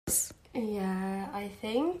Yeah, I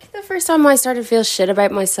think the first time I started to feel shit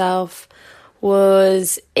about myself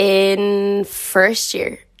was in first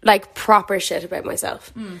year. Like, proper shit about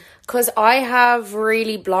myself. Because I have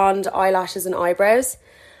really blonde eyelashes and eyebrows.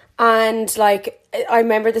 And, like, I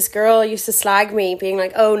remember this girl used to slag me, being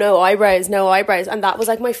like, oh, no eyebrows, no eyebrows. And that was,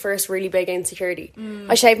 like, my first really big insecurity.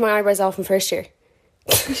 I shaved my eyebrows off in first year.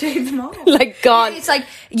 You shave them off. Like, gone. It's like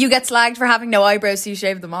you get slagged for having no eyebrows, so you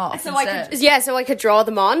shave them off. So I could draw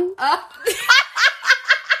them on.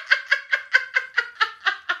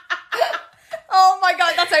 Oh my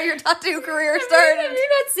god, that's how your tattoo career started. Have you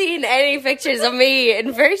not seen any pictures of me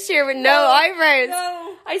in first year with no eyebrows?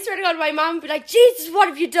 No. I swear to God, my mom would be like, Jesus, what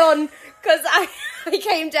have you done? Because I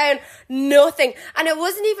came down nothing. And it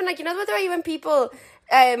wasn't even like, you know the way when people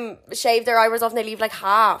shave their eyebrows off and they leave like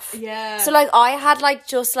half? Yeah. So like I had like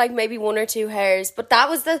just like maybe one or two hairs. But that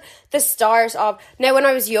was the start of... Now when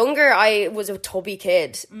I was younger, I was a tubby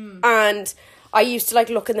kid. And I used to like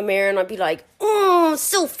look in the mirror and I'd be like, oh,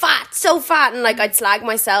 so fat. And like I'd slag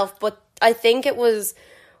myself. But I think it was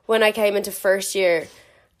when I came into first year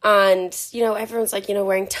and, you know, everyone's like, you know,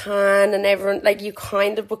 wearing tan and everyone, like, you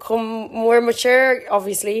kind of become more mature,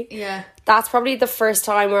 obviously. Yeah. That's probably the first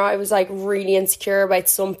time where I was like really insecure about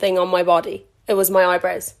something on my body. It was my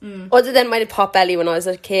eyebrows. Other than my pot belly when I was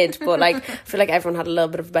a kid. But like, I feel like everyone had a little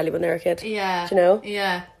bit of a belly when they were a kid. Yeah. Do you know?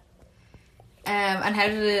 Yeah. And how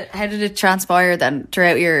did it transpire then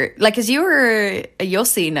throughout your, like, cause you were a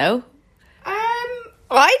yossi, no?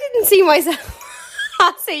 I didn't see myself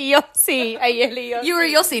as a yossi, a yelly yossi. You were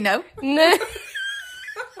a yossi, no? No.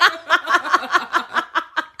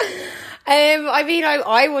 I mean,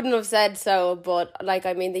 I wouldn't have said so, but like,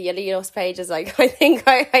 I mean, the Yelly Yus page is like, I think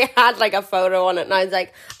I had like a photo on it and I was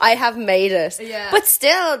like, I have made it. Yeah. But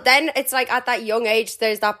still, then it's like at that young age,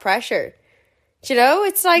 there's that pressure. Do you know?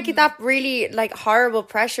 It's like that really like horrible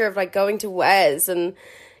pressure of like going to Wes and,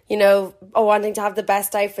 you know, wanting to have the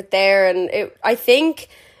best outfit there. And I think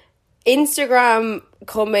Instagram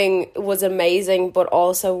coming was amazing, but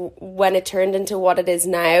also when it turned into what it is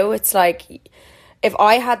now, it's like, if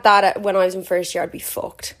I had that when I was in first year, I'd be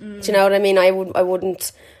fucked. Do you know what I mean? I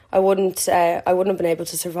wouldn't have been able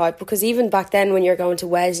to survive, because even back then when you're going to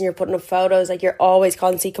Wes and you're putting up photos, like you're always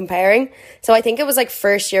constantly comparing. So I think it was like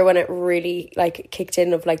first year when it really like kicked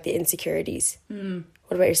in of like the insecurities. What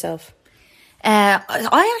about yourself?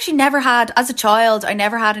 I actually never had, as a child, I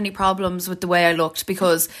never had any problems with the way I looked,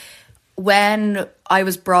 because when I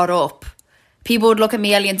was brought up, people would look at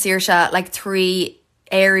me, Ellie and Saoirse, like three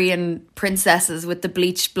Aryan princesses with the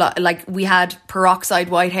bleached like we had peroxide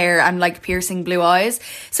white hair and like piercing blue eyes,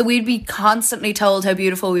 so we'd be constantly told how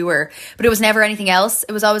beautiful we were, but it was never anything else.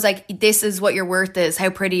 It was always like, this is what your worth is, how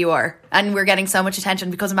pretty you are. And we're getting so much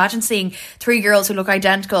attention, because imagine seeing three girls who look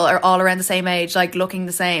identical or all around the same age, like looking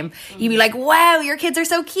the same. You'd be like, wow, your kids are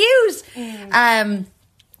so cute.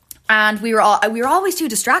 And we were always too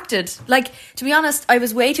distracted. Like, to be honest, I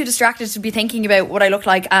was way too distracted to be thinking about what I looked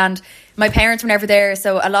like. And my parents were never there.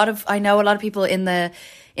 So I know a lot of people in the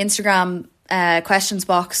Instagram questions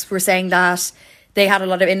box were saying that they had a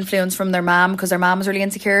lot of influence from their mom, because their mom was really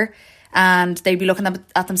insecure. And they'd be looking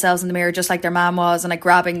at themselves in the mirror just like their mom was, and like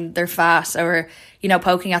grabbing their fat, or, you know,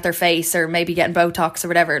 poking at their face, or maybe getting Botox or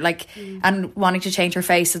whatever, like, and wanting to change her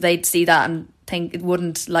face so they'd see that and think it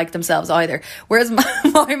wouldn't like themselves either. Whereas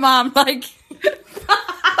my mom, like,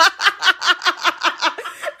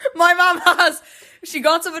 my mom she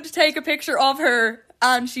got someone to take a picture of her,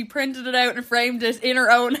 and she printed it out and framed it in her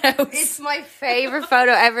own house. It's my favourite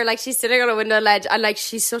photo ever. Like, she's sitting on a window ledge and like,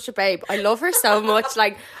 she's such a babe. I love her so much.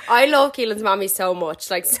 Like, I love Keelan's mommy so much.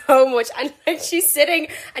 Like, so much. And like, she's sitting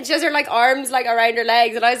and she has her like arms like around her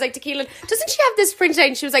legs. And I was like to Keelan, doesn't she have this printed out?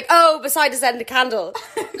 And she was like, oh, beside us end a candle.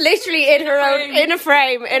 Literally in her own, in a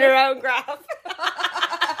frame, in her own graph.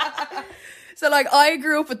 So like, I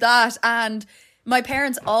grew up with that, and my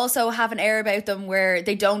parents also have an air about them where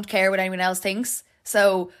they don't care what anyone else thinks.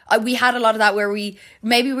 So we had a lot of that where we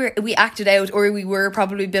acted out, or we were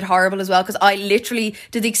probably a bit horrible as well, because I literally,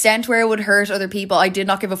 to the extent where it would hurt other people, I did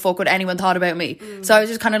not give a fuck what anyone thought about me. So I was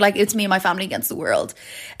just kind of like, it's me and my family against the world.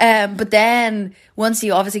 But then once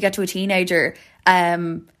you obviously get to a teenager,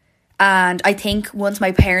 and I think once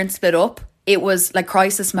my parents split up, it was like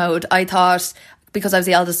crisis mode. I thought, because I was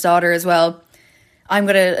the eldest daughter as well, I'm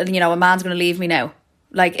gonna, you know, a man's gonna leave me now.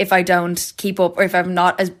 Like, if I don't keep up, or if I'm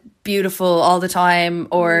not as beautiful all the time,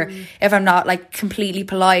 or if I'm not like completely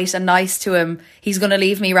polite and nice to him, he's going to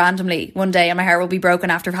leave me randomly one day, and my heart will be broken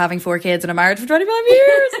after having 4 kids and a marriage for 25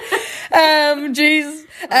 years. Jeez.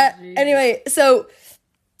 Anyway, so,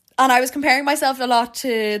 and I was comparing myself a lot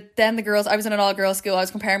to then the girls. I was in an all-girls school. I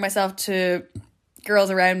was comparing myself to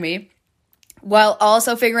girls around me. while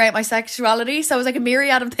also figuring out my sexuality. So it was like a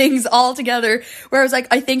myriad of things all together where I was like,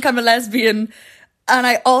 I think I'm a lesbian and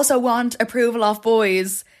I also want approval off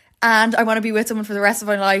boys and I want to be with someone for the rest of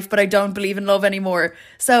my life, but I don't believe in love anymore.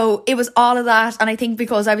 So it was all of that. And I think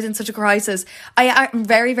because I was in such a crisis, I'm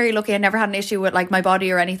very, very lucky. I never had an issue with like my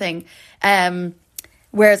body or anything.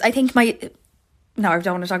 Whereas I think no, I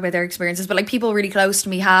don't want to talk about their experiences, but like people really close to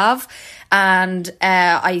me have. And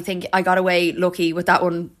I think I got away lucky with that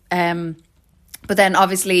one. But then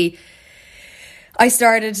obviously I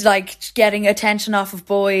started like getting attention off of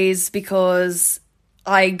boys because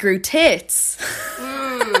I grew tits.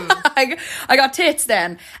 I got tits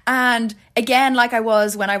then. And again, like I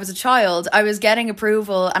was when I was a child, I was getting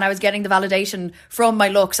approval and I was getting the validation from my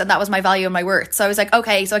looks, and that was my value and my worth. So I was like,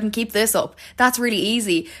 okay, so I can keep this up. That's really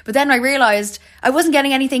easy. But then I realized I wasn't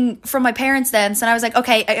getting anything from my parents then. So I was like,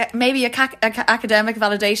 okay, maybe academic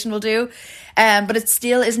validation will do. But it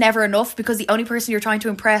still is never enough because the only person you're trying to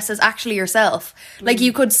impress is actually yourself. Like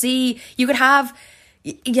you could have...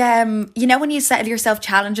 you know when you set yourself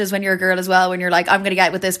challenges when you're a girl as well, when you're like, I'm going to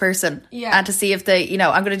get with this person and to see if they,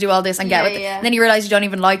 I'm going to do all this and get with it. And then you realise you don't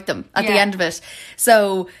even like them at the end of it.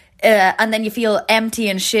 So and then you feel empty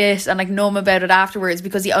and shit and like numb about it afterwards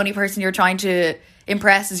because the only person you're trying to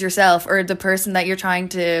impress is yourself, or the person that you're trying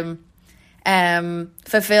to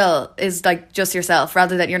fulfill is like just yourself,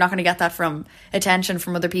 rather than you're not going to get that from attention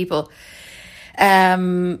from other people.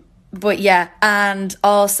 But yeah, and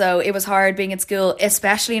also it was hard being at school,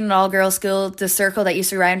 especially in an all-girls school, the circle that you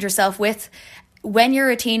surround yourself with. When you're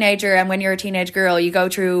a teenager and when you're a teenage girl, you go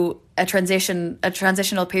through a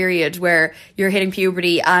transitional period where you're hitting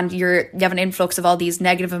puberty and you have an influx of all these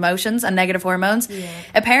negative emotions and negative hormones.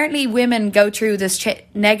 Apparently women go through this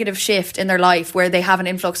negative shift in their life where they have an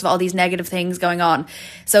influx of all these negative things going on.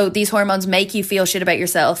 So these hormones make you feel shit about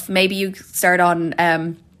yourself. Maybe you start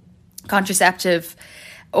on contraceptive,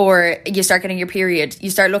 or you start getting your period, you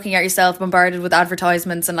start looking at yourself bombarded with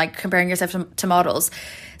advertisements and like comparing yourself to models.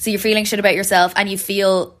 So you're feeling shit about yourself and you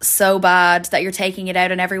feel so bad that you're taking it out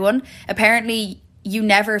on everyone. Apparently you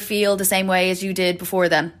never feel the same way as you did before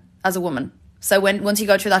then as a woman. So once you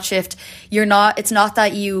go through that shift, it's not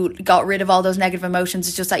that you got rid of all those negative emotions,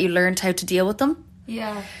 it's just that you learned how to deal with them.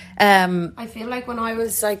 Yeah. I feel like when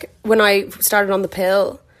I started on the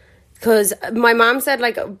pill, because my mom said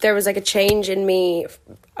like there was like a change in me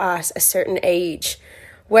at a certain age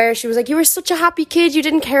where she was like, you were such a happy kid, you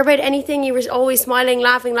didn't care about anything, you were always smiling,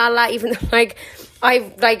 laughing, la la, even though like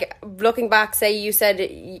I like looking back, say you said,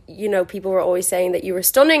 people were always saying that you were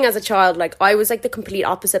stunning as a child. Like I was like the complete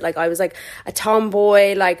opposite. Like I was like a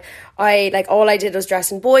tomboy. Like all I did was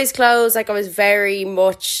dress in boys' clothes. Like I was very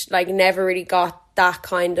much like never really got that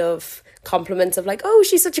kind of compliments of like, oh,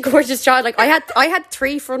 she's such a gorgeous child. Like I had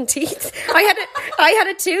 3 front teeth. I had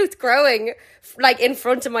a tooth growing like in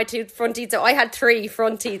front of my front teeth, so I had 3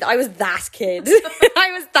 front teeth. I was that kid.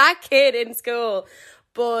 I was that kid in school.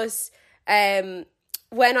 But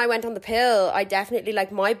when I went on the pill, I definitely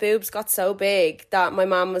like my boobs got so big that my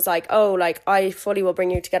mom was like, oh, like I fully will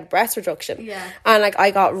bring you to get a breast reduction. Yeah. And like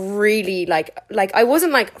I got really like I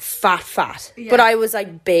wasn't like fat, but I was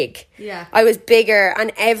like big. Yeah. I was bigger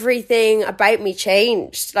and everything about me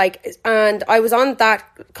changed. Like, and I was on that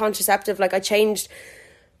contraceptive, like I changed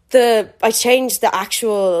the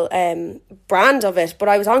actual brand of it, but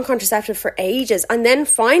I was on contraceptive for ages, and then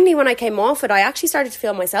finally when I came off it, I actually started to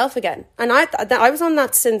feel myself again. And I was on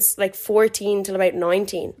that since like 14 till about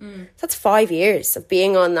 19. That's 5 years of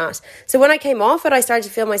being on that. So when I came off it, I started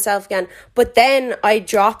to feel myself again, but then I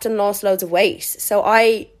dropped and lost loads of weight. So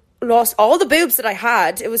I lost all the boobs that I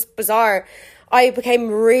had. It was bizarre. I became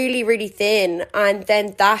really, really thin, and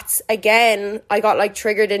then that's, again, I got like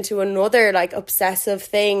triggered into another like obsessive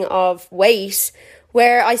thing of weight,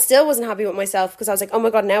 where I still wasn't happy with myself because I was like, oh my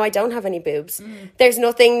God, now I don't have any boobs. There's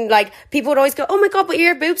nothing, like, people would always go, oh my God, but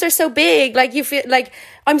your boobs are so big. Like, you feel like,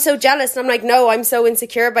 I'm so jealous. And I'm like, no, I'm so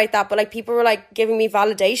insecure about that. But like, people were like giving me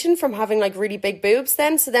validation from having like really big boobs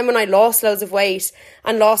then. So then when I lost loads of weight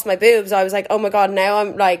and lost my boobs, I was like, oh my God, now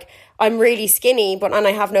I'm really skinny, and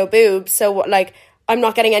I have no boobs. So like, I'm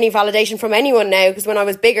not getting any validation from anyone now, because when I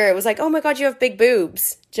was bigger, it was like, oh my God, you have big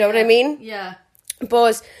boobs. Do you know what I mean? Yeah.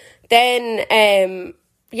 But then,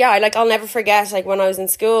 I'll never forget, like, when I was in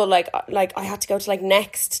school, like I had to go to, like,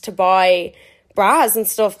 Next to buy bras and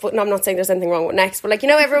stuff. But no, I'm not saying there's anything wrong with Next, but, like,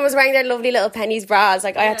 everyone was wearing their lovely little pennies bras.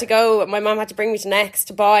 Like, I had to go, my mum had to bring me to Next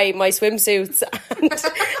to buy my swimsuits and,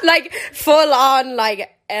 like, full on,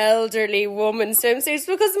 like, elderly woman swimsuits,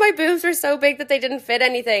 because my boobs were so big that they didn't fit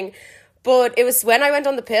anything. But it was when I went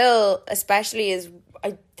on the pill, especially, is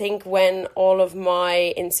I think when all of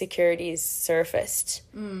my insecurities surfaced,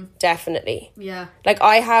 definitely. Yeah. Like,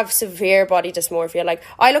 I have severe body dysmorphia. Like,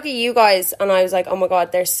 I look at you guys and I was like, oh my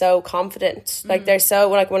God, they're so confident. Like, they're so,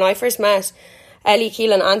 like, when I first met Ellie,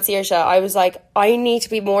 Keelan and Saoirse, I was like, I need to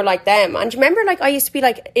be more like them. And do you remember, like, I used to be,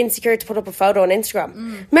 like, insecure to put up a photo on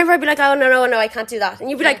Instagram? Remember, I'd be like, oh, no, I can't do that. And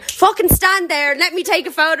you'd be like, fucking stand there, let me take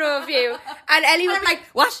a photo of you. And Ellie would I'm like,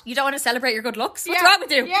 what? You don't want to celebrate your good looks? What's Yeah. wrong with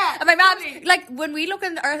you? Yeah, And my mom, totally. like, when we look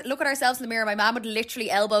at ourselves in the mirror, my mom would literally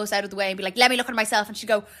elbow us out of the way and be like, let me look at myself. And she'd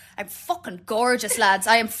go, I'm fucking gorgeous, lads.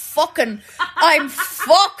 I'm fucking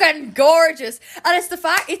gorgeous. And it's the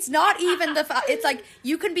fact, it's not even the fact, it's like,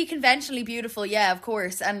 you can be conventionally beautiful, yeah, of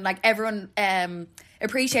course. And like, everyone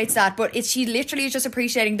appreciates that, but she literally is just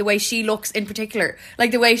appreciating the way she looks in particular,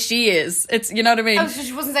 like the way she is. It's, you know what I mean? Oh, so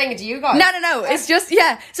she wasn't saying it to you guys? No. It's just,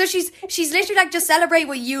 yeah. So she's literally like, just celebrate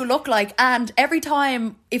what you look like. And every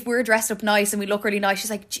time, if we're dressed up nice and we look really nice,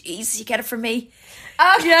 she's like, jeez, you get it from me.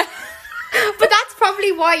 Yeah. But that's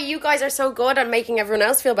probably why you guys are so good at making everyone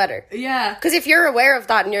else feel better. Yeah. Because if you're aware of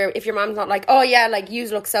that and if your mom's not like, oh yeah, like, you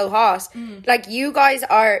look so hot. Like, you guys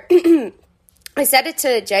are... I said it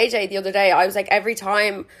to JJ the other day. I was like, every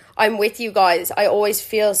time I'm with you guys, I always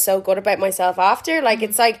feel so good about myself after. Like,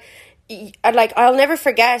 it's like I'll never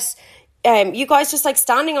forget you guys just like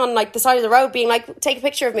standing on like the side of the road being like, take a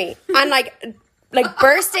picture of me. And like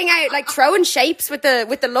bursting out, like throwing shapes with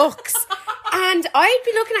the looks. And I'd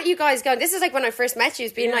be looking at you guys going, this is like when I first met you,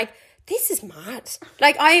 being like, this is mad.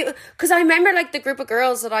 Like, because I remember like the group of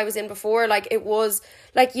girls that I was in before, like it was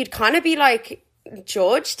like, you'd kind of be like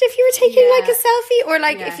judged if you were taking like a selfie, or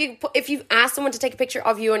like if you asked someone to take a picture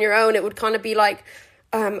of you on your own, it would kind of be like,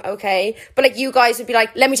 okay, but like you guys would be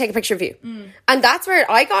like, let me take a picture of you. And that's where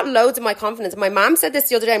I got loads of my confidence. My mom said this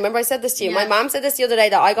the other day. Remember I said this to you? My mom said this the other day,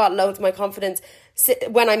 that I got loads of my confidence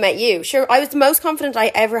when I met you. Sure, I was the most confident I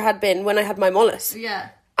ever had been when I had my mullet. Yeah.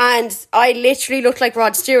 And I literally looked like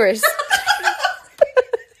Rod Stewart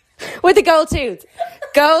with a gold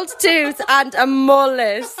tooth and a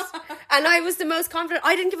mullet. And I was the most confident.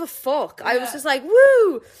 I didn't give a fuck. I was just like,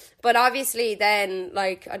 woo. But obviously then,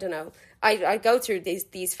 like, I don't know, I go through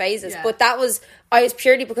these phases. But I was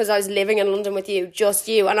purely because I was living in London with you, just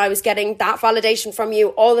you, and I was getting that validation from you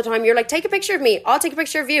all the time. You're like, take a picture of me, I'll take a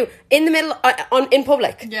picture of you in the middle, in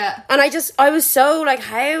public. Yeah. And I was so like,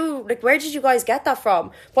 how, like, where did you guys get that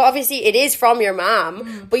from? But obviously it is from your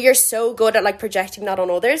mom, but you're so good at like projecting that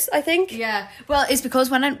on others, I think. Yeah. Well, it's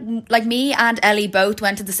because when me and Ellie both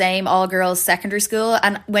went to the same all girls secondary school,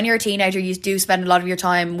 and when you're a teenager you do spend a lot of your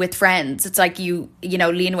time with friends. It's like you know,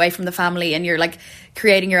 lean away from the family and you're like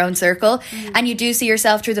creating your own circle, and you do see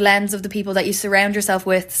yourself through the lens of the people that you surround yourself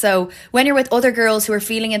with. So when you're with other girls who are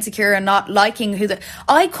feeling insecure and not liking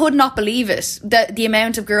I could not believe it, the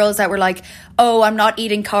amount of girls that were like, oh, I'm not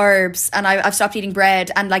eating carbs and I've stopped eating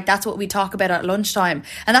bread, and like that's what we talk about at lunchtime.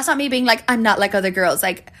 And that's not me being like, I'm not like other girls,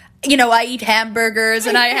 like, you know, I eat hamburgers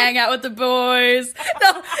and I hang out with the boys.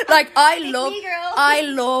 No, like I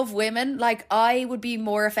love women. Like, I would be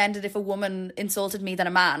more offended if a woman insulted me than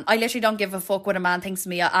a man. I literally don't give a fuck what a man thinks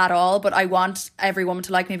of me at all, but I want every woman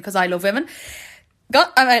to like me because I love women. God,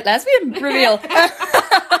 I'm a lesbian. Reveal.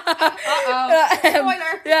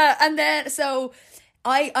 Spoiler. Yeah, and then so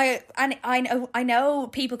I know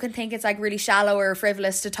people can think it's like really shallow or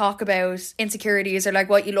frivolous to talk about insecurities or like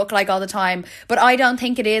what you look like all the time, but I don't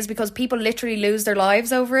think it is, because people literally lose their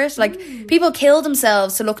lives over it. Like, people kill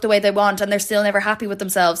themselves to look the way they want and they're still never happy with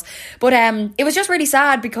themselves. But it was just really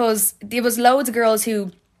sad because there was loads of girls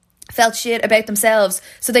who felt shit about themselves,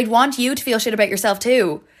 so they'd want you to feel shit about yourself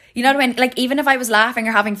too. You know what I mean? Like, even if I was laughing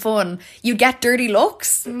or having fun, you'd get dirty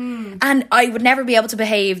looks. And I would never be able to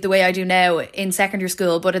behave the way I do now in secondary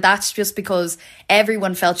school. But that's just because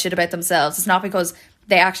everyone felt shit about themselves. It's not because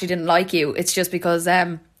they actually didn't like you. It's just because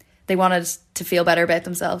they wanted to feel better about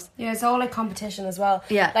themselves. Yeah, it's all like competition as well.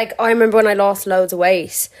 Yeah. Like, I remember when I lost loads of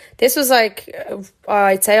weight. This was like,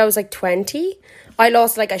 I'd say I was like 20. I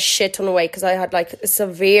lost like a shit ton of weight because I had like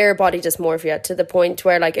severe body dysmorphia, to the point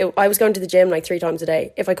where like I was going to the gym like 3 times a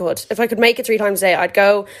day if I could make it 3 times a day. I'd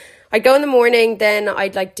go in the morning, then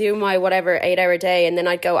I'd like do my whatever 8-hour day, and then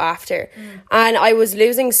I'd go after. And I was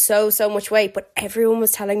losing so much weight, but everyone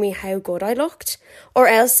was telling me how good I looked, or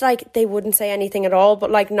else like they wouldn't say anything at all,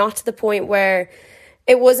 but like not to the point where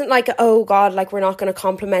it wasn't like, oh God, like we're not going to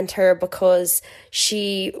compliment her because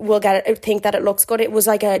she will think that it looks good. It was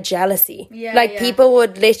like a jealousy. People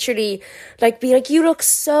would literally like be like, you look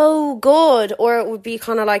so good. Or it would be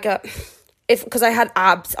kind of like because I had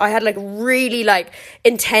abs, I had like really like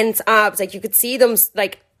intense abs. Like, you could see them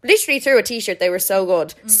like literally threw a t-shirt. They were so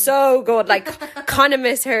good. So good. Like, kind of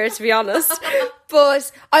miss her, to be honest.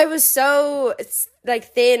 But I was so,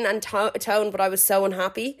 like, thin and toned, but I was so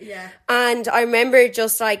unhappy. Yeah. And I remember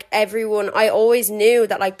just, like, everyone, I always knew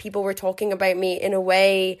that, like, people were talking about me in a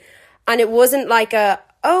way, and it wasn't like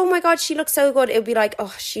oh my God, she looks so good. It would be like,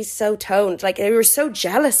 oh, she's so toned. Like, they were so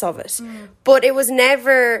jealous of it. But it was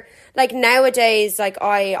never, like, nowadays, like,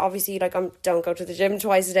 I obviously, like, I don't go to the gym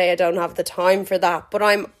twice a day. I don't have the time for that. But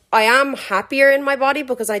I am happier in my body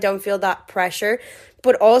because I don't feel that pressure.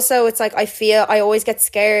 But also, it's like, I always get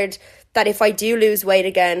scared that if I do lose weight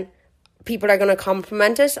again, people are going to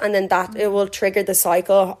compliment it, and then that it will trigger the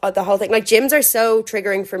cycle of the whole thing. Like, gyms are so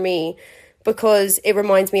triggering for me because it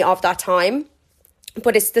reminds me of that time.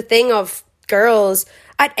 But it's the thing of girls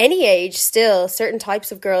at any age still, certain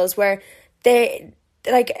types of girls where they,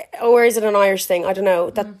 like, or is it an Irish thing? I don't know.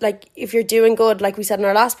 That, like, if you're doing good, like we said in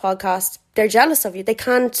our last podcast, they're jealous of you. They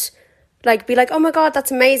can't, like, be like, oh my God,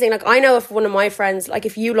 that's amazing. Like, I know if one of my friends, like,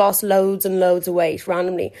 if you lost loads and loads of weight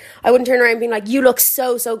randomly, I wouldn't turn around being like, you look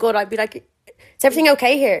so, so good. I'd be like, is everything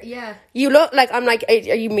okay here? Yeah. You look like, I'm like, are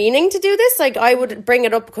you meaning to do this? Like, I would bring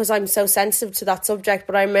it up because I'm so sensitive to that subject.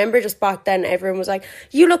 But I remember just back then, everyone was like,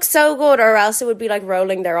 you look so good, or else it would be like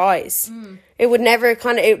rolling their eyes. It would never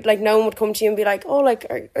like, no one would come to you and be like, oh,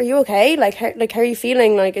 like, are you okay? Like, how are you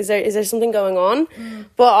feeling? Like, is there something going on?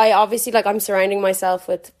 But I obviously, like, I'm surrounding myself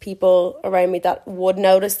with people around me that would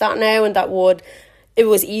notice that now, and it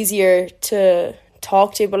was easier to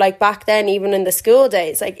talk to. But like back then, even in the school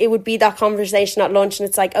days, like, it would be that conversation at lunch, and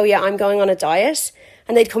it's like, oh yeah, I'm going on a diet,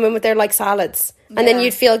 and they'd come in with their, like, salads, and then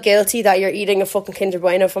you'd feel guilty that you're eating a fucking Kinder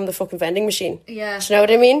Bueno from the fucking vending machine. Yeah. Do you know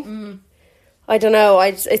what I mean? I don't know,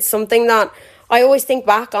 it's something that I always think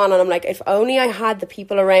back on, and I'm like, if only I had the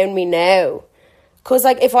people around me now. Because,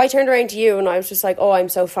 like, if I turned around to you and I was just like, oh, I'm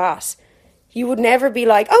so fat, you would never be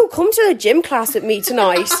like, oh, come to the gym class with me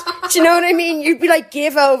tonight. Do you know what I mean? You'd be like,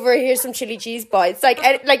 give over, here's some chili cheese bites. Like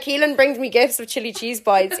Keelan brings me gifts of chili cheese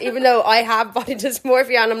bites, even though I have body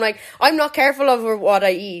dysmorphia, and I'm like, I'm not careful over what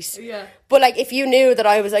I eat. Yeah. But, like, if you knew that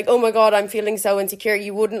I was like, oh my God, I'm feeling so insecure,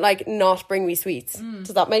 you wouldn't, like, not bring me sweets.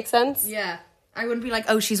 Does that make sense? Yeah. I wouldn't be like,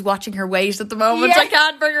 oh, she's watching her weight at the moment. Yeah. I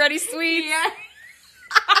can't bring her any sweets. Yeah.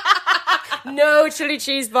 No chili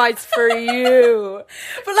cheese bites for you.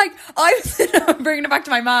 But, like, I'm bringing it back to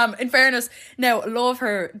my mom. In fairness, now, love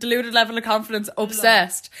her, deluded level of confidence,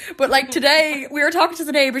 obsessed. But, like, today, we were talking to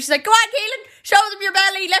the neighbour. She's like, go on, Keelan, show them your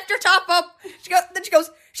belly, lift your top up. Then she goes,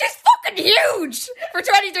 she's fucking huge for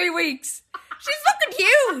 23 weeks. She's fucking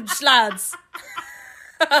huge, lads.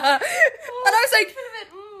 And I was like,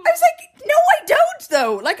 no, I don't,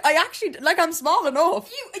 though. Like, I actually, like, I'm small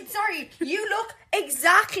enough. You look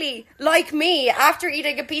exactly like me after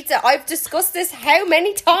eating a pizza. I've discussed this how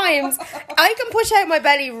many times. I can push out my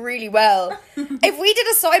belly really well. If we did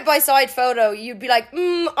a side-by-side photo, you'd be like,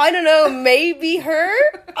 I don't know, maybe her?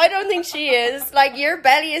 I don't think she is. Like, your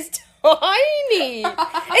belly is tiny. It's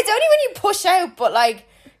only when you push out, but, like,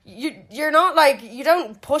 you're not, like, you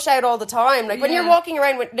don't push out all the time. Like, when you're walking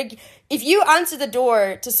around with, like, if you answer the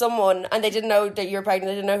door to someone and they didn't know that you're pregnant,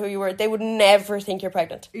 they didn't know who you were, they would never think you're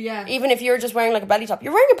pregnant. Yeah. Even if you're just wearing, like, a belly top.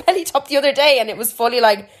 You're wearing a belly top the other day, and it was fully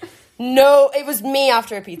like, no, it was me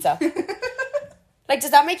after a pizza. Like,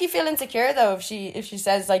 does that make you feel insecure, though, if she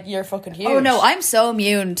says, like, you're fucking huge? Oh, no, I'm so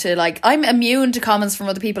immune to, like, I'm immune to comments from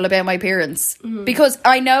other people about my appearance. Because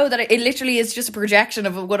I know that it literally is just a projection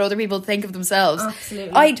of what other people think of themselves.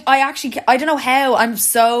 Absolutely. I actually, I don't know how, I'm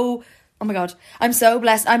so, oh my God, I'm so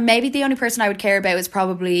blessed. I'm maybe the only person I would care about is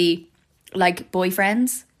probably, like,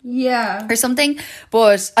 boyfriends. Yeah. Or something.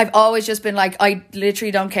 But I've always just been like, I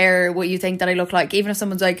literally don't care what you think that I look like. Even if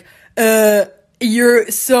someone's like, you're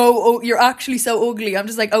actually so ugly. I'm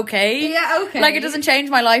just like, okay. Yeah, okay. Like, it doesn't change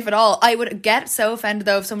my life at all. I would get so offended,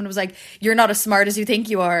 though, if someone was like, you're not as smart as you think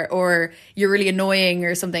you are, or you're really annoying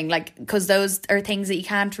or something. Like, because those are things that you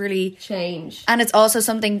can't really change. And it's also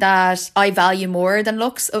something that I value more than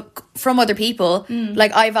looks from other people.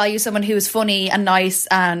 Like, I value someone who is funny and nice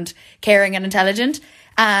and caring and intelligent.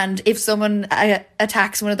 And if someone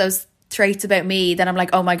attacks one of those traits about me, then I'm like,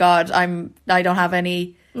 oh my God, I don't have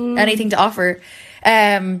anything to offer.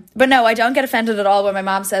 But no, I don't get offended at all when my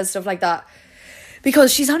mom says stuff like that,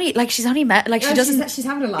 because she's only met, like, she doesn't, she's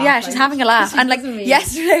having a laugh. yeah, she's having a laugh. And, like, mean.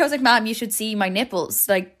 yesterday I was like, Mom, you should see my nipples,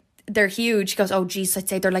 like, they're huge. She goes, oh geez, I'd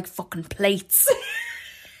say they're like fucking plates.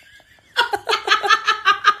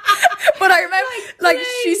 But I remember, like,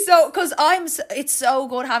 she's so, because it's so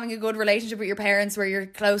good having a good relationship with your parents where you're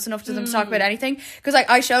close enough to them to talk about anything. Because, like,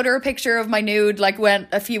 I showed her a picture of my nude, like,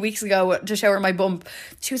 a few weeks ago to show her my bump.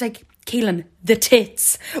 She was like, Keelan, the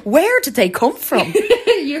tits. Where did they come from?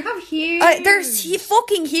 You have huge. They're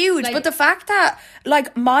fucking huge. Like, but the fact that,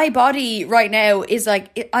 like, my body right now is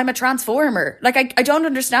like, I'm a transformer. Like, I don't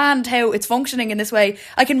understand how it's functioning in this way.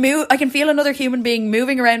 I can move. I can feel another human being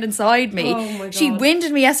moving around inside me. Oh my God. She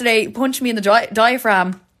winded me yesterday, punched me in the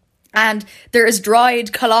diaphragm. And there is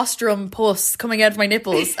dried colostrum pus coming out of my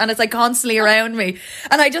nipples, and it's like constantly around me.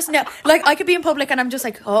 And I just know, like, I could be in public and I'm just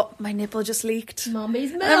like, oh, my nipple just leaked.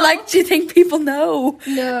 Mommy's milk. And I'm like, do you think people know?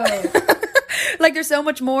 No. Like, there's so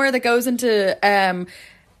much more that goes into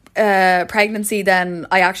pregnancy than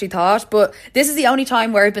I actually thought. But this is the only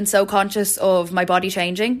time where I've been so conscious of my body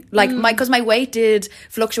changing. Like, because my weight did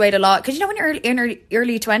fluctuate a lot. Because, you know, when you're in your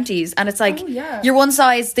early 20s and it's like, you're one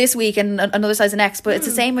size this week and another size the next. But it's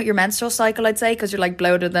the same with your menstrual cycle, I'd say, because you're like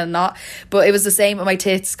bloated than not. But it was the same with my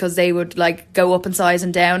tits because they would like go up in size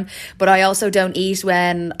and down. But I also don't eat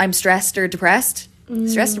when I'm stressed or depressed.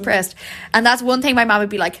 Stressed, depressed. And that's one thing my mom would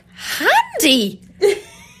be like, Handy,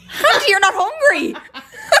 you're not hungry.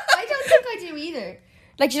 I don't think I do either.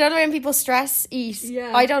 Like, you know when people stress eat?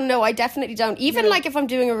 Yeah. I don't know. I definitely don't. Even like if I'm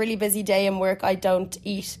doing a really busy day in work, I don't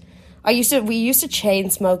eat. We used to chain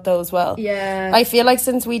smoke though as well. Yeah. I feel like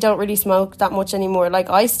since we don't really smoke that much anymore, like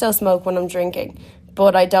I still smoke when I'm drinking,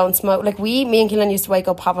 but I don't smoke. Like me and Keelan used to wake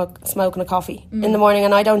up, have a smoke and a coffee in the morning,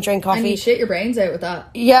 and I don't drink coffee. And you shit your brains out with that.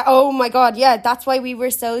 Yeah. Oh my God. Yeah. That's why we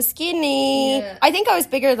were so skinny. Yeah. I think I was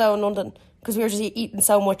bigger though in London. Because we were just eating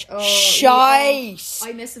so much shite.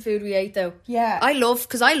 I miss the food we ate though. Yeah. I love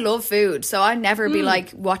food. So I never be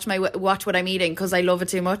like, watch what I'm eating because I love it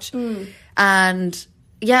too much. And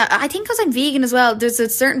yeah, I think because I'm vegan as well, there's a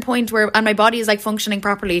certain point where, and my body is like functioning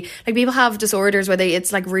properly. Like people have disorders where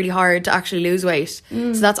it's like really hard to actually lose weight.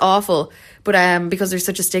 So that's awful. But because there's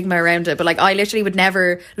such a stigma around it. But like I literally would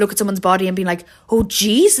never look at someone's body and be like, oh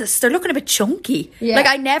Jesus, they're looking a bit chunky. Yeah. Like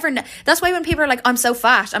I never, that's why when people are like, I'm so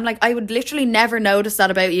fat, I'm like, I would literally never notice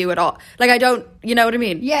that about you at all. Like I don't, you know what I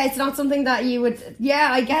mean? Yeah, it's not something that you would,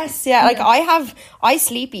 I guess. Yeah, like I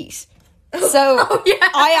sleep eat. So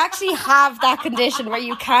I actually have that condition where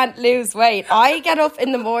you can't lose weight. I get up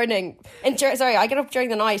in the morning I get up during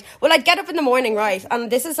the night. Well, I'd get up in the morning, right? And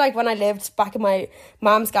this is like when I lived back in my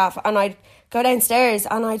mom's gaff, and I'd go downstairs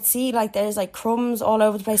and I'd see like there's like crumbs all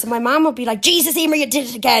over the place, and my mom would be like, Jesus, Emer, you did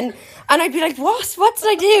it again. And I'd be like, what did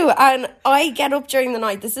I do? And I get up during the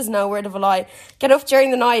night, this is no word of a lie, get up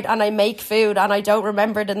during the night and I make food and I don't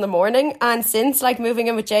remember it in the morning. And since like moving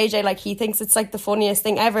in with JJ, like he thinks it's like the funniest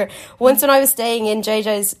thing ever. Once when I was staying in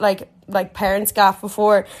JJ's like parents' gaff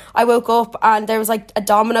before, I woke up and there was like a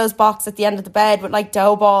Domino's box at the end of the bed with like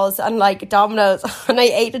dough balls and like Domino's, and I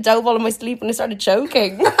ate a dough ball in my sleep and I started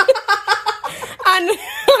choking. And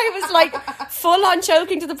I was like full on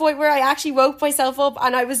choking to the point where I actually woke myself up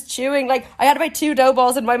and I was chewing, like I had about 2 dough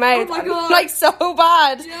balls in my mouth. Oh my God. Like so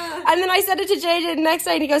bad. Yeah. And then I said it to JJ the next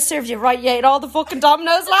day and he goes, served you right, you ate all the fucking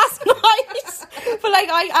Domino's last night. But like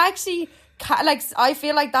I actually, like I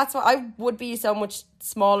feel like that's what I would be so much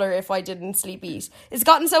smaller if I didn't sleep eat. It's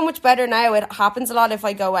gotten so much better now. It happens a lot if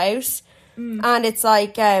I go out. And it's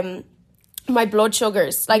like my blood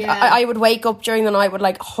sugars, like I would wake up during the night with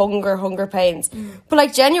like hunger pains, but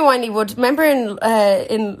like genuinely would remember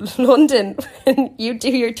in London when you do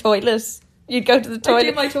your toilet, you'd go to the toilet,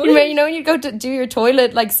 do my toilet. you know, you'd go to do your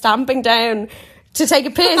toilet like stamping down to take a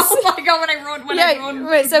piss. Oh my God, when I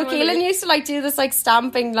run. So Keelan used to like do this like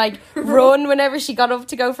stamping like run whenever she got up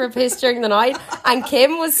to go for a piss during the night. And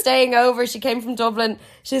Kim was staying over. She came from Dublin.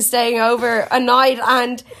 She was staying over a night,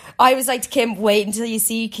 and I was like to Kim, wait until you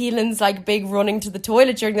see Keelan's like big running to the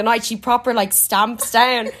toilet during the night. She proper like stamps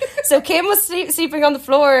down. So Kim was sleeping on the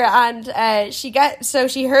floor, and she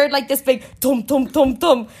heard like this big thump thump thump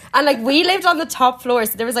thump, and like we lived on the top floor,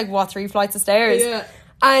 so there was like 3 flights of stairs,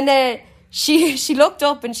 and She looked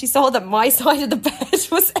up and she saw that my side of the bed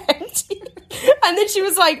was empty. And then she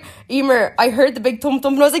was like, Emer, I heard the big thump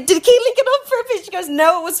thump. And I was like, did Keelan get up for a bit? She goes,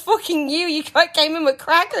 no, it was fucking you. You came in with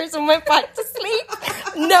crackers and went back to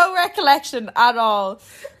sleep. No recollection at all.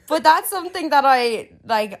 But that's something that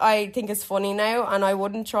I think is funny now, and I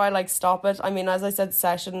wouldn't try like stop it. I mean, as I said,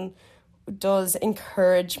 Session does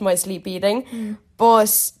encourage my sleep eating.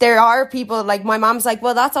 But there are people, like my mom's like,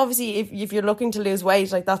 well, that's obviously if you're looking to lose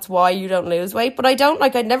weight, like that's why you don't lose weight. But I don't,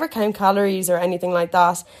 like, I'd never count calories or anything like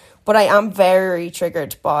that. But I am very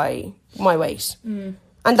triggered by my weight. And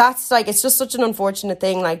that's like, it's just such an unfortunate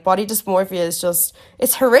thing. Like body dysmorphia is just,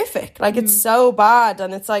 it's horrific. Like it's so bad.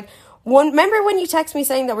 And it's like, Remember when you text me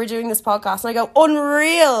saying that we're doing this podcast, and I go,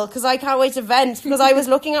 unreal, because I can't wait to vent, because I was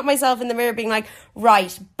looking at myself in the mirror being like,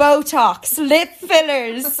 right, Botox, lip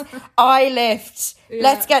fillers, eye lift,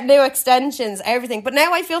 let's get new extensions, everything. But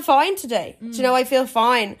now I feel fine today. Do you know, I feel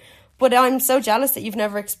fine. But I'm so jealous that you've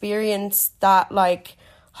never experienced that, like,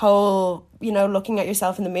 whole, you know, looking at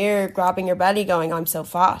yourself in the mirror, grabbing your belly, going, I'm so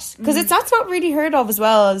fat. Because that's not really heard of as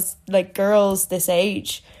well as, like, girls this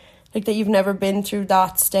age. Like, that you've never been through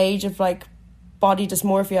that stage of, like, body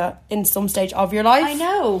dysmorphia in some stage of your life. I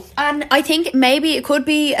know. And I think maybe it could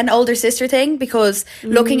be an older sister thing, because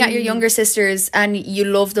looking at your younger sisters and you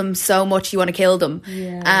love them so much you want to kill them.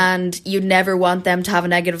 Yeah. And you never want them to have a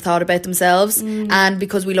negative thought about themselves. And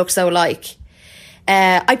because we look so alike.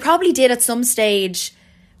 I probably did at some stage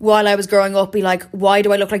while I was growing up be like, why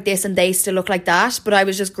do I look like this and they still look like that? But I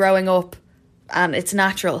was just growing up and it's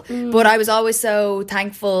natural. But I was always so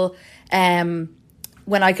thankful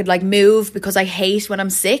when I could, like, move, because I hate when I'm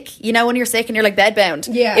sick. You know, when you're sick and you're, like, bedbound.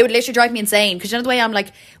 Yeah. It would literally drive me insane, because you know the way I'm, like,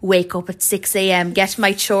 wake up at 6 a.m, get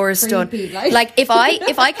my chores done. Like, if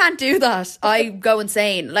I can't do that, I go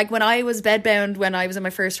insane. Like, when I was bedbound when I was in my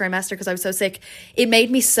first trimester because I was so sick, it made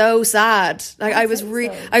me so sad. Like, I was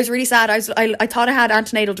really sad. I thought I had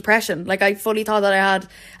antenatal depression. Like, I fully thought that I had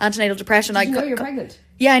antenatal depression. Did you know you're pregnant?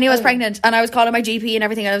 Yeah, I knew I was pregnant, and I was calling my GP and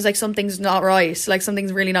everything, and I was like, something's not right. Like,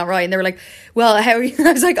 something's really not right. And they were like, well, how are you?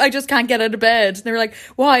 I was like, I just can't get out of bed. And they were like,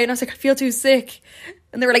 why? And I was like, I feel too sick.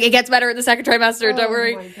 And they were like, it gets better in the second trimester, don't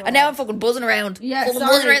worry. And now I'm fucking buzzing around. Yeah,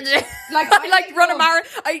 buzzing around. Like, I like run a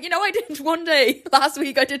marathon. I did one day last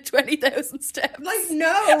week. I did 20,000 steps. Like, no.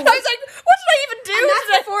 I was like, what did I even do? And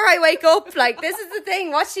that's before I wake up. Like, this is the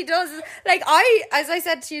thing. What she does is, like, as I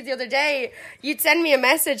said to you the other day, you'd send me a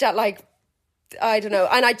message at, like, I don't know,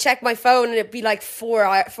 and I'd check my phone and it'd be like 4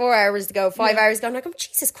 hours to go, 5 hours to go. I'm like, oh,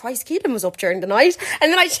 Jesus Christ, Keelan was up during the night. And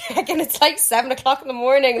then I check and it's like 7 o'clock in the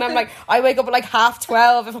morning, and I'm like, I wake up at like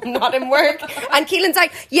 12:30 if I'm not in work. And Keelan's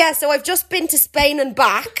like, yeah, so I've just been to Spain and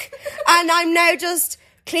back, and I'm now just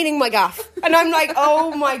cleaning my gaff. And I'm like,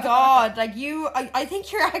 oh my God, like, I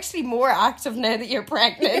think you're actually more active now that you're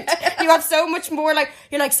pregnant. You have so much more, like,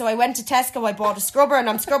 you're like, so I went to Tesco, I bought a scrubber, and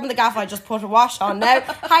I'm scrubbing the gaff, I just put a wash on now,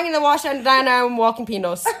 hanging the wash down now, I'm walking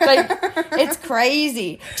peanuts. Like, it's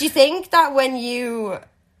crazy. Do you think that when you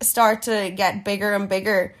start to get bigger and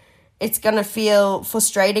bigger, it's going to feel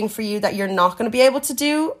frustrating for you that you're not going to be able to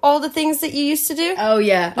do all the things that you used to do? Oh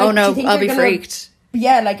yeah. Like, oh no, I'll be freaked.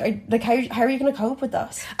 Yeah, like how are you going to cope with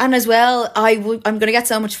that? And as well, I'm going to get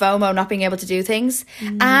so much FOMO not being able to do things.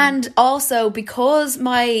 And also, because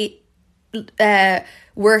my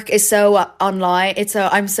work is so online,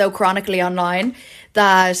 I'm so chronically online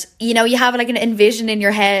that, you know, you have like an envision in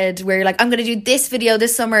your head where you're like, I'm going to do this video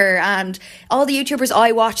this summer, and all the YouTubers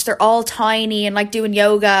I watch, they're all tiny and like doing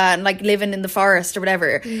yoga and like living in the forest or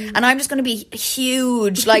whatever. And I'm just going to be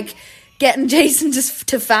huge, like getting Jason just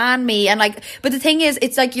to fan me, and like, but the thing is,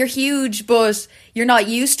 it's like you're huge but you're not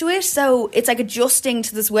used to it, so it's like adjusting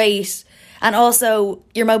to this weight, and also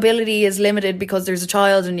your mobility is limited because there's a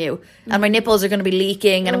child in you, and my nipples are going to be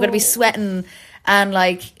leaking, and I'm going to be sweating, and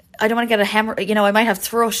like, I don't want to get a hemorrhoid, you know, I might have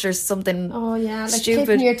thrush or something. Oh yeah, like stupid.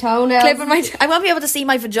 clipping your toenails. I won't be able to see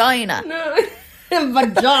my vagina. No.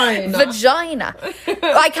 Vagina.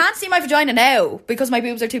 I can't see my vagina now because my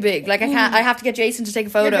boobs are too big. Like, I can't. I have to get Jason to take a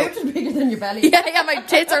photo. Your boobs are bigger than your belly. Yeah. My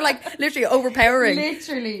tits are like literally overpowering.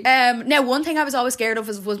 Literally. Now, one thing I was always scared of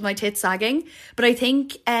was my tits sagging. But I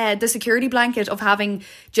think the security blanket of having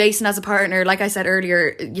Jason as a partner, like I said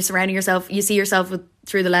earlier, you see yourself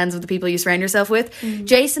through the lens of the people you surround yourself with.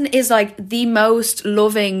 Jason is like the most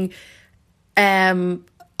loving.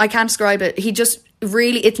 I can't describe it. He just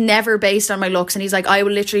really, it's never based on my looks, and he's like, I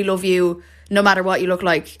will literally love you no matter what you look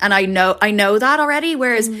like, and I know that already.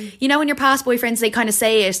 Whereas you know, when your past boyfriends, they kind of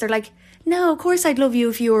say it, they're like, no, of course I'd love you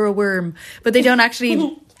if you were a worm, but they don't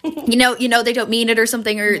actually you know they don't mean it or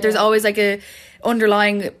something, or there's always like a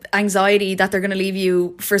underlying anxiety that they're going to leave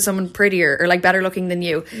you for someone prettier or like better looking than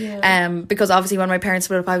you. Because obviously when my parents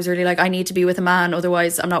split up, I was really like, I need to be with a man,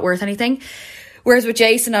 otherwise I'm not worth anything. Whereas with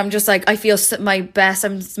Jason, I'm just like, I feel my best,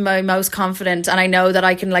 I'm my most confident, and I know that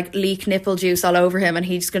I can like leak nipple juice all over him, and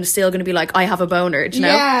he's still going to be like, I have a boner, do you know?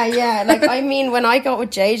 Yeah. Like, I mean, when I got with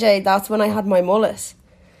JJ, that's when I had my mullet.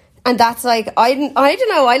 And that's like, I don't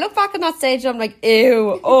know, I look back on that stage and I'm like,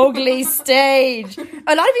 ew, ugly stage.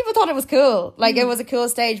 A lot of people thought it was cool. Like, it was a cool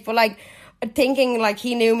stage, but like, thinking like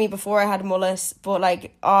he knew me before I had a mullet, but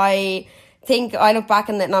like, I think I look back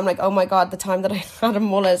on it and I'm like, oh my God, the time that I had a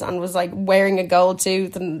mullet and was like wearing a gold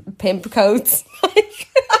tooth and pimp coats.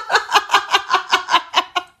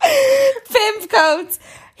 Pimp coats,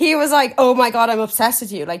 he was like, oh my God, I'm obsessed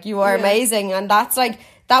with you. Like, you are amazing. And that's like,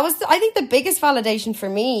 that was, I think, the biggest validation for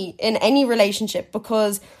me in any relationship,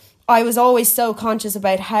 because I was always so conscious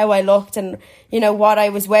about how I looked and, you know, what I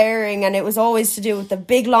was wearing. And it was always to do with the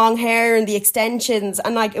big long hair and the extensions.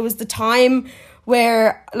 And like, it was the time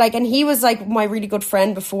where like, and he was like my really good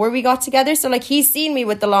friend before we got together. So like, he's seen me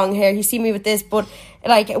with the long hair, he's seen me with this. But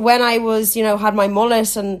like, when I was, you know, had my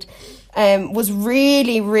mullet and was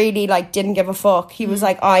really, really like, didn't give a fuck. He was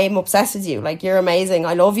like, I am obsessed with you. Like, you're amazing.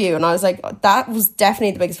 I love you. And I was like, that was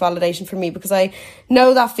definitely the biggest validation for me, because I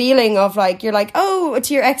know that feeling of like, you're like, oh,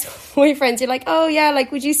 to your ex-boyfriends, you're like, oh yeah,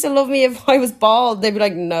 like, would you still love me if I was bald? They'd be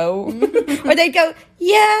like, no. Or they'd go,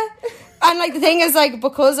 yeah. And like, the thing is like,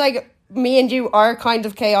 because like, me and you are kind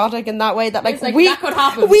of chaotic in that way that like, we that could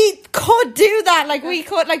happen. We could do that. Like, we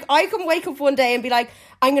could, like, I can wake up one day and be like,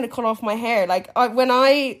 I'm going to cut off my hair. Like, when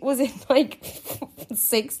I was in, like,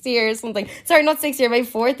 6th year or something. Sorry, not 6th year, maybe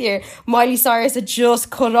 4th year. Miley Cyrus had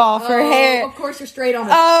just cut off her hair. Of course, you're straight on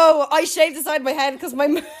it. Oh, I shaved the side of my head because my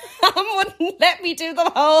mum wouldn't let me do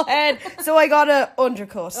the whole head. So I got a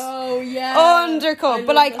undercut. Oh, yeah. Undercut.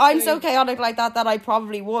 But, like, I'm so chaotic like that I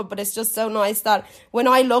probably would. But it's just so nice that when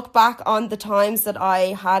I look back on the times that I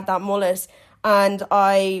had that mullet and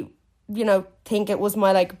I, you know, think it was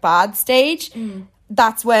my, like, bad stage,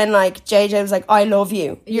 that's when like JJ was like, I love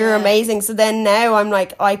you, you're amazing. So then now I'm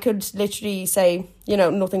like, I could literally say, you know,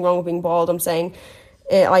 nothing wrong with being bald. I'm saying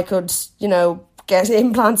I could, you know, get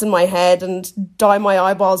implants in my head and dye my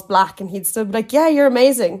eyeballs black, and he'd still be like, yeah, you're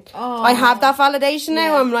amazing. I have that validation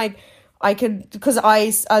now. I'm like, I could, because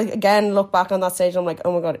I again look back on that stage, I'm like,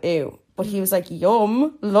 oh my God, ew. But he was like,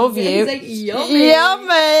 yum, love you. He's like, yummy.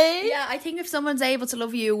 Yummy. Yeah, I think if someone's able to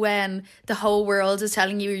love you when the whole world is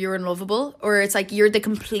telling you you're unlovable, or it's like you're the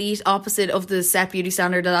complete opposite of the set beauty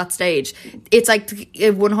standard at that stage, it's like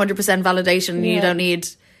 100% validation. You don't need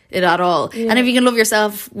it at all. And if you can love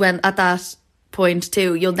yourself when at that point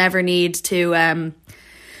too, you'll never need to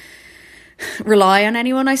rely on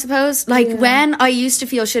anyone, I suppose. Like when I used to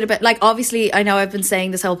feel shit about, like, obviously I know I've been saying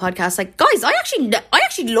this whole podcast, like, guys, I actually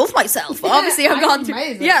love myself. Obviously I've gone through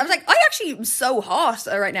I was like, I actually am so hot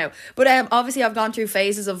right now. But obviously I've gone through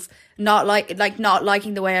phases of not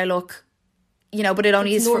liking the way I look, you know, but it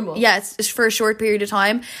only is normal. It's for a short period of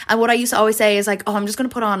time. And what I used to always say is like, oh, I'm just going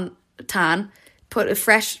to put on tan, put a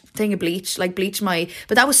fresh thing of bleach, like bleach my,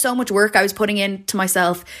 but that was so much work I was putting into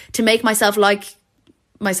myself to make myself like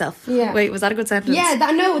myself. Wait, was that a good sentence?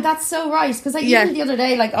 That's so right, because like even the other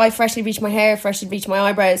day, like, I freshly bleached my hair, freshly bleached my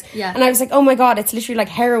eyebrows, and I was like, oh my God, it's literally like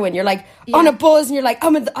heroin. You're like on a buzz and you're like,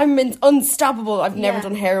 I'm unstoppable. I've never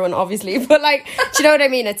done heroin, obviously, but like, do you know what I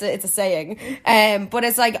mean? It's a saying. But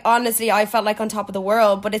it's like, honestly, I felt like on top of the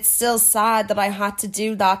world, but it's still sad that I had to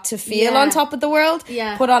do that to feel on top of the world.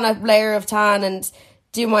 Put on a layer of tan and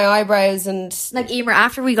do my eyebrows and like, Emer,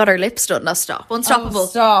 after we got our lips done, now stop. Unstoppable.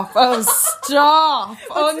 Stop. Unstop.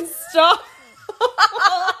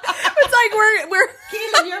 It's like we're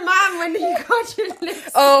killing your mum when you got your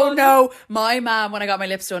lips done. No, my mum, when I got my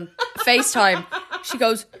lips done, FaceTime, she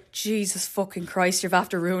goes, Jesus fucking Christ, you've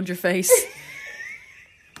after ruined your face.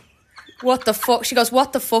 What the fuck? She goes,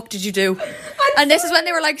 what the fuck did you do? And this is when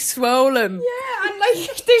they were like swollen. Yeah, and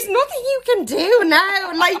like, there's nothing you can do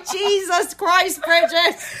now. Like, Jesus Christ,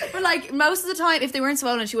 Bridget. But like, most of the time, if they weren't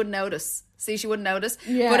swollen, she wouldn't notice. See, she wouldn't notice.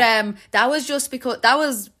 Yeah. But that was just because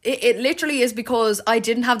it literally is because I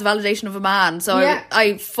didn't have the validation of a man. So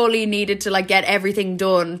I fully needed to like get everything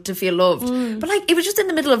done to feel loved. But like, it was just in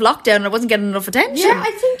the middle of lockdown and I wasn't getting enough attention.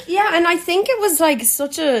 And I think it was like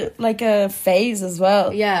such a phase as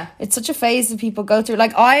well. Yeah. It's such a phase that people go through.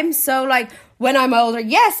 Like, I'm so like, when I'm older,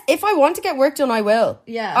 yes, if I want to get work done, I will.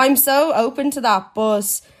 Yeah. I'm so open to that,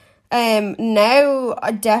 but now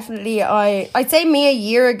I'd say me a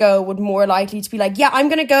year ago would more likely to be like, yeah, I'm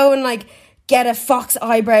gonna go and like get a fox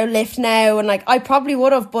eyebrow lift now, and like I probably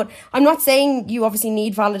would have, but I'm not saying you obviously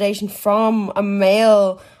need validation from a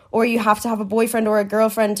male or you have to have a boyfriend or a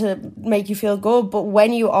girlfriend to make you feel good, but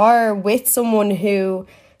when you are with someone who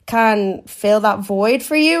can fill that void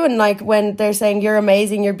for you, and like when they're saying you're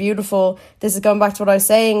amazing, you're beautiful, this is going back to what I was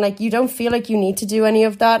saying, like you don't feel like you need to do any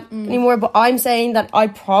of that anymore. But I'm saying that I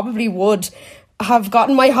probably would have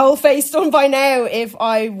gotten my whole face done by now if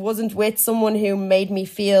I wasn't with someone who made me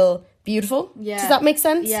feel beautiful. Does that make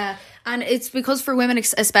sense? And it's because for women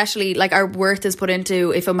especially, like, our worth is put into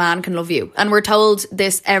if a man can love you. And we're told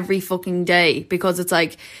this every fucking day because it's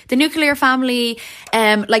like the nuclear family,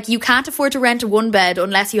 like you can't afford to rent a one bed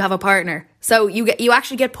unless you have a partner. So you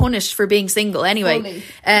actually get punished for being single anyway.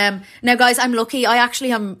 Fully. Now guys, I'm lucky. I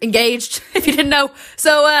actually am engaged, if you didn't know.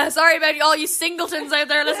 So sorry about all you singletons out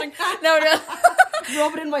there listening. No.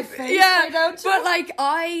 Rub it in my face. Yeah, I don't. but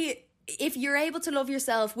like if you're able to love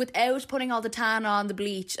yourself without putting all the tan on, the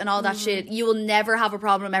bleach and all that shit, you will never have a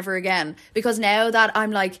problem ever again. Because now that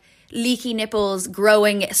I'm like leaky nipples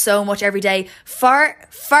growing so much every day,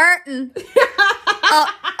 farting.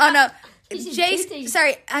 Oh no. Jace,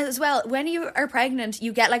 sorry, as well, when you are pregnant,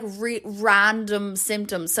 you get like random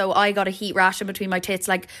symptoms. So I got a heat rash in between my tits,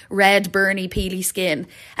 like red, burny, peely skin.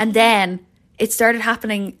 And then it started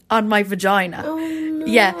happening on my vagina. Oh, no.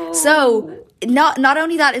 Yeah. So not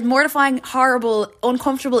only that, it's mortifying, horrible,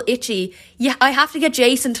 uncomfortable, itchy. Yeah, I have to get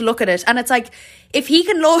Jason to look at it. And it's like, if he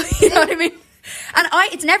can look, you know what I mean? And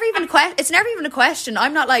it's never even a question.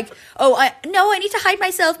 I'm not like, I need to hide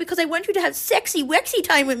myself because I want you to have sexy, wexy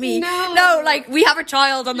time with me. No, like we have a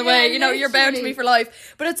child on the way, you know, you're bound to me for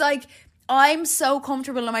life. But it's like, I'm so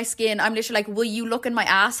comfortable in my skin. I'm literally like, will you look in my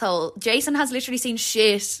asshole? Jason has literally seen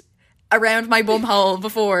shit around my bum hole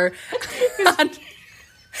before.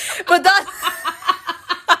 But that...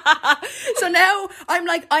 So now I'm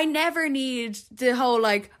like, I never need the whole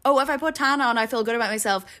like, if I put tan on, I feel good about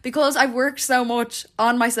myself, because I've worked so much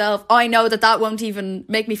on myself. I know that won't even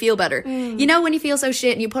make me feel better. You know, when you feel so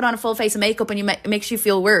shit and you put on a full face of makeup and it makes you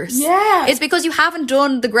feel worse. Yeah. It's because you haven't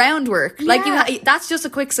done the groundwork. Yeah. Like that's just a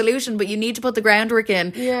quick solution, but you need to put the groundwork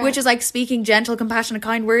in, which is like speaking gentle, compassionate,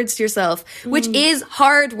 kind words to yourself, which is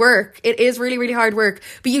hard work. It is really, really hard work.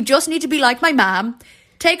 But you just need to be like my mom,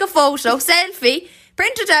 take a photo, selfie,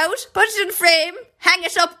 print it out, put it in frame, hang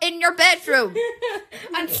it up in your bedroom.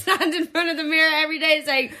 And stand in front of the mirror every day and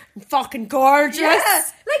say, I'm fucking gorgeous. Yeah.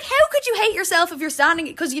 Like, how could you hate yourself if you're standing...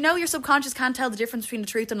 Because you know your subconscious can't tell the difference between the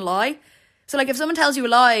truth and a lie. So, like, if someone tells you a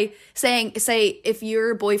lie, say, if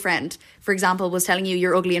your boyfriend, for example, was telling you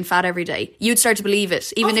you're ugly and fat every day, you'd start to believe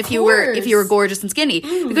it, even if you were gorgeous and skinny.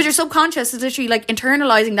 Because your subconscious is literally, like,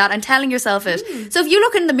 internalizing that and telling yourself it. So if you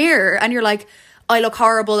look in the mirror and you're like, I look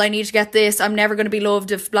horrible, I need to get this, I'm never going to be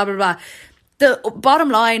loved if blah, blah, blah. The bottom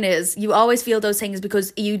line is you always feel those things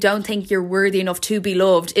because you don't think you're worthy enough to be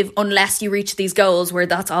loved unless you reach these goals where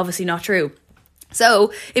that's obviously not true.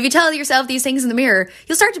 So if you tell yourself these things in the mirror,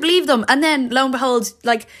 you'll start to believe them. And then lo and behold,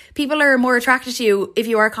 like, people are more attracted to you if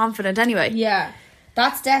you are confident anyway. Yeah.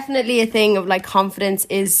 That's definitely a thing of like, confidence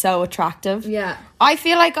is so attractive. Yeah. I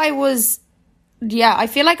feel like I've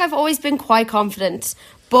always been quite confident.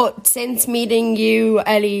 But since meeting you,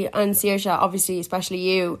 Ellie, and Saoirse, obviously, especially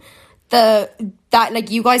you,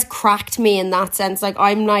 you guys cracked me in that sense. Like,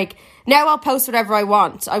 I'm like, now I'll post whatever I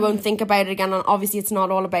want. I won't think about it again. And obviously, it's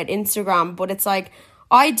not all about Instagram, but it's like,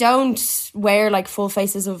 I don't wear like full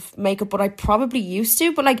faces of makeup, but I probably used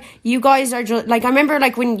to. But like, you guys are just like, I remember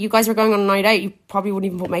like when you guys were going on a night out, you probably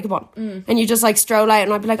wouldn't even put makeup on, and you just like stroll out,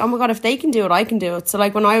 and I'd be like, oh my god, if they can do it, I can do it. So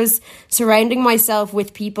like, when I was surrounding myself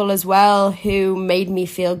with people as well who made me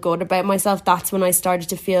feel good about myself, that's when I started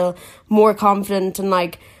to feel more confident. And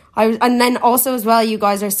like, and then also as well, you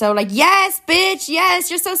guys are so like, yes, bitch, yes,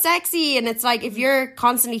 you're so sexy. And it's like, if you're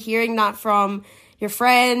constantly hearing that from your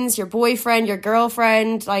friends, your boyfriend, your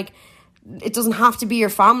girlfriend, like, it doesn't have to be your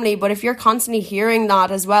family, but if you're constantly hearing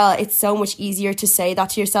that as well, it's so much easier to say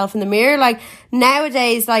that to yourself in the mirror. Like,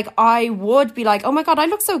 nowadays, like, I would be like, oh my god, I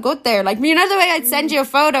look so good there. Like, you know the way I'd send you a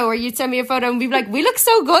photo, or you'd send me a photo and be like, we look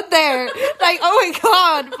so good there. Like, oh my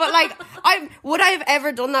god. But like, would I have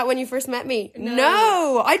ever done that when you first met me?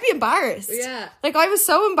 No, I'd be embarrassed. Yeah. Like, I was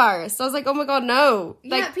so embarrassed. I was like, oh my god, no.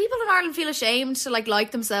 Like, yeah, people in Ireland feel ashamed to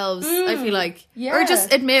like themselves, I feel like. Yeah. Or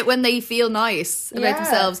just admit when they feel nice about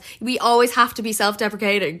themselves. We always have to be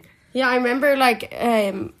self-deprecating. Yeah, I remember like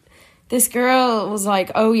this girl was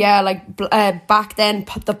like, oh yeah, like back then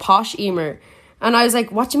the posh Emer. And I was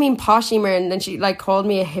like, what do you mean posh Emer? And then she like called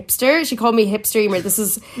me a hipster. She called me hipster Emer. This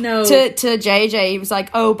is to JJ. He was like,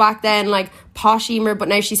 oh, back then like posh Emer, but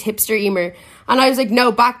now she's hipster Emer. And I was like,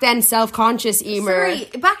 no, back then self-conscious Emer. Sorry,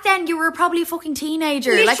 back then you were probably a fucking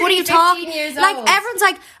teenager. Literally like, what are you talking? 15 years like, old. everyone's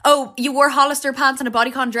like, oh, you wore Hollister pants and a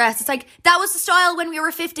bodycon dress. It's like, that was the style when we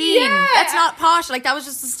were 15. Yeah. That's not posh. Like, that was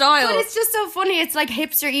just the style. But it's just so funny. It's like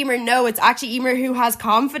hipster Emer. No, it's actually Emer who has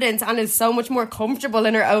confidence and is so much more comfortable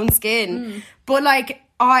in her own skin. But like,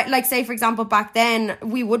 say for example, back then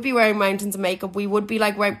we would be wearing mountains of makeup. We would be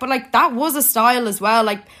like wearing, but like that was a style as well.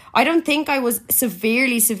 Like, I don't think I was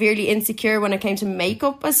severely insecure when it came to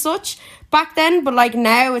makeup as such back then. But like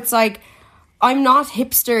now it's like, I'm not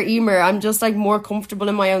hipster Emer. I'm just like more comfortable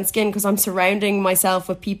in my own skin because I'm surrounding myself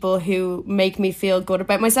with people who make me feel good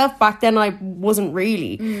about myself. Back then I wasn't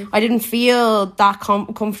really. I didn't feel that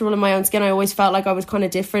comfortable in my own skin. I always felt like I was kind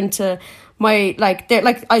of different to my, like,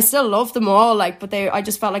 I still love them all, like, but I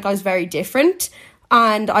just felt like I was very different.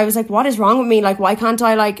 And I was like, what is wrong with me? Like, why can't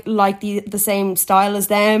I like the same style as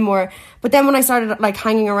them? But then when I started like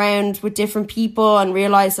hanging around with different people and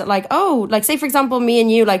realized that like, oh, like say for example, me and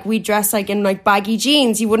you, like we dress like in like baggy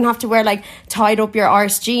jeans. You wouldn't have to wear like tied up your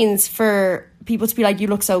arse jeans for people to be like, you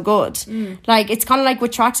look so good. Like, it's kind of like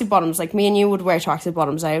with tracksuit bottoms. Like me and you would wear tracksuit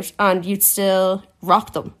bottoms out and you'd still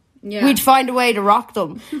rock them. Yeah. We'd find a way to rock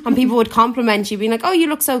them and people would compliment you being like, oh, you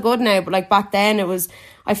look so good now. But like back then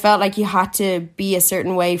I felt like you had to be a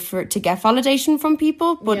certain way to get validation from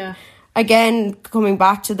people. But again, coming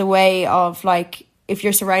back to the way of like, if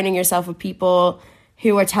you're surrounding yourself with people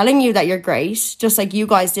who are telling you that you're great, just like you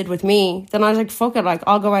guys did with me, then I was like, fuck it, like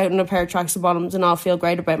I'll go out in a pair of tracksuit bottoms and I'll feel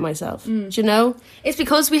great about myself. Do you know? It's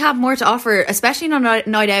because we have more to offer, especially on a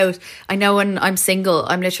night out. I know when I'm single,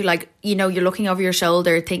 I'm literally like, you know, you're looking over your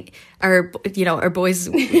shoulder, our boys,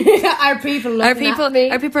 our people at me.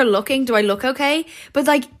 Are people looking? Do I look okay? But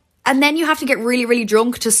like, and then you have to get really, really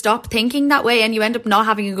drunk to stop thinking that way, and you end up not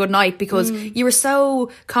having a good night because you were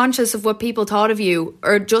so conscious of what people thought of you,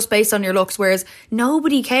 or just based on your looks, whereas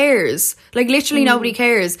nobody cares. Like, literally nobody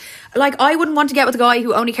cares. Like, I wouldn't want to get with a guy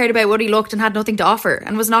who only cared about what he looked and had nothing to offer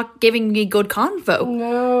and was not giving me good convo.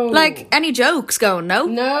 No. Like, any jokes going, no?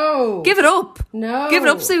 No. Give it up. No. Give it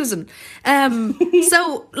up, Susan.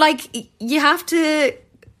 So, like, you have to...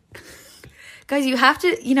 Guys, you have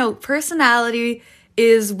to, you know, personality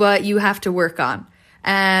is what you have to work on,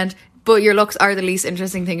 but your looks are the least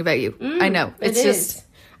interesting thing about you. I know, it's just,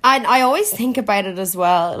 and I always think about it as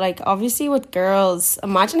well, like obviously with girls,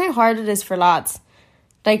 imagine how hard it is for lads.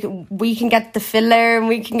 Like, we can get the filler and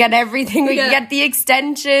we can get everything, we can get the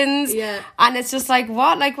extensions, and it's just like,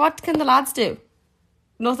 what can the lads do?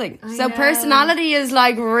 Nothing. So personality is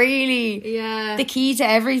like really the key to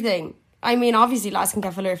everything. I mean, obviously lads can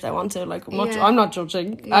get filler if they want to, like I'm not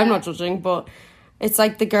judging, but it's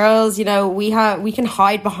like the girls, you know, we can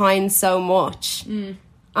hide behind so much. But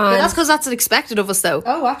that's because that's expected of us, though.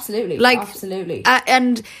 Oh, absolutely. Like, absolutely.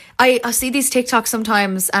 And I see these TikToks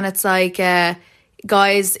sometimes, and it's like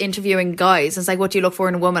guys interviewing guys. It's like, what do you look for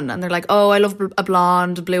in a woman? And they're like, oh, I love a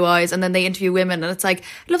blonde, blue eyes. And then they interview women, and it's like,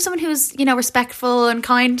 I love someone who's, you know, respectful and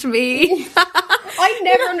kind to me. I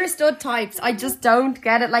never understood types. I just don't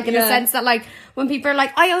get it. Like, in the sense that, like, when people are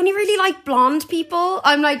like, I only really like blonde people,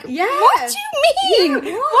 I'm like, what do you mean?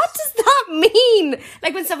 Yeah, what does that mean?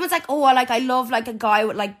 Like, when someone's like, oh, I love like a guy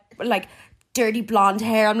with like dirty blonde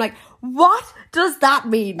hair, I'm like, what does that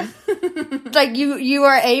mean? Like, you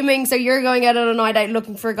are aiming, so you're going out on a night out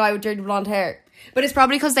looking for a guy with dirty blonde hair. But it's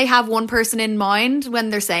probably because they have one person in mind when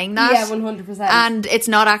they're saying that. Yeah, 100%. And it's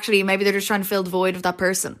not actually, maybe they're just trying to fill the void of that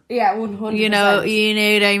person. Yeah, 100%. You know what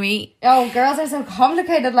I mean? Oh, girls are so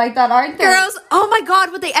complicated like that, aren't they? Girls, oh my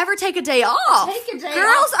God, would they ever take a day off? Take a day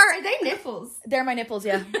Girls off. Are they nipples? They're my nipples,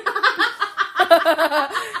 yeah.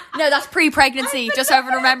 No, that's pre-pregnancy, just so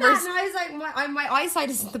everyone remembers. And I was like, my eyesight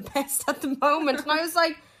isn't the best at the moment. And I was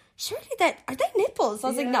like, surely are they nipples? I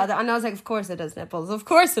was like, no. And I was like, of course it is nipples. Of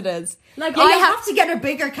course it is. Like, I have to get a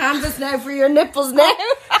bigger canvas now for your nipples now.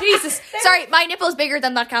 Jesus. Sorry, my nipple's bigger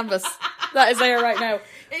than that canvas. That is there right now.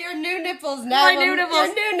 Your new nipples now. Your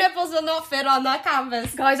new nipples will not fit on that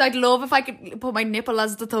canvas. Guys, I'd love if I could put my nipple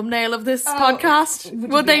as the thumbnail of this podcast.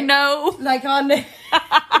 Would they know? Like on...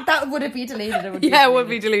 that would it be deleted? It would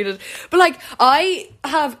be deleted. But like, I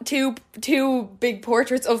have two big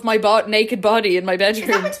portraits of my naked body in my bedroom.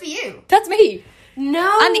 Is that meant to be you? That's me.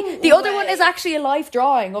 No. And the other one is actually a life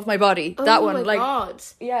drawing of my body. That one. Oh my God.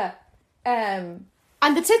 Yeah.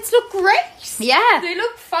 And the tits look great. Yeah. They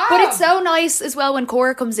look fab. But it's so nice as well when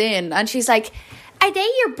Cora comes in and she's like, are they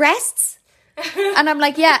your breasts? And I'm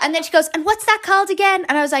like, yeah. And then she goes, and what's that called again?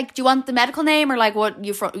 And I was like, do you want the medical name or like what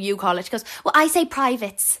you call it? She goes, well, I say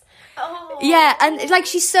privates. Oh. Yeah. And like,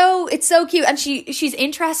 it's so cute. And she's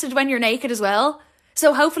interested when you're naked as well.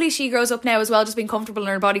 So hopefully she grows up now as well, just being comfortable in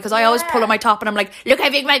her body. Because I always pull on my top and I'm like, look how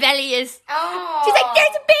big my belly is. Oh. She's like,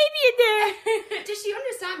 there's a baby in there. Does she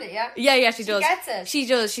understand it, yeah? Yeah, she does. She gets it. She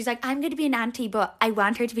does. She's like, I'm going to be an auntie, but I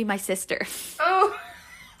want her to be my sister. Oh.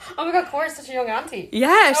 Oh my God, Cora's such a young auntie.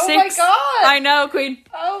 Yeah, oh 6. My God. I know, Queen.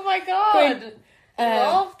 Oh my God. I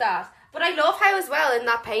love that. But I love how as well in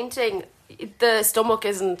that painting, the stomach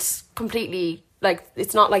isn't completely... Like,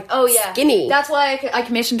 it's not like skinny. That's why I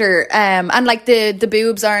commissioned her. And like the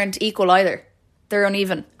boobs aren't equal either. They're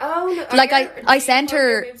uneven. Oh, no. Like I sent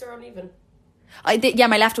her... Your boobs are uneven?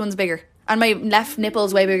 My left one's bigger. And my left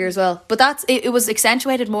nipple's way bigger as well. But it was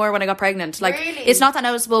accentuated more when I got pregnant. Like, Really? it's not that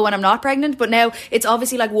noticeable when I'm not pregnant, but now it's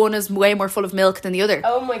obviously like one is way more full of milk than the other.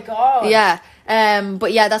 Oh my God. Yeah.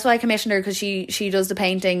 But yeah, that's why I commissioned her, because she does the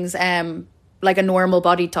paintings like a normal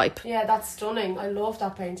body type. Yeah, that's stunning. I love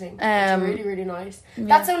that painting. It's really, really nice. Yeah.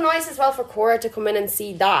 That's so nice as well for Cora to come in and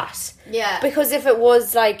see that. Yeah. Because if it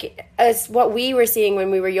was like as what we were seeing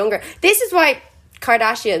when we were younger, this is why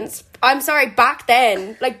Kardashians, I'm sorry, back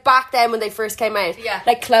then when they first came out, yeah,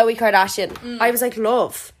 like Khloe Kardashian, I was like,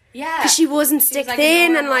 love. Yeah. Because she wasn't stick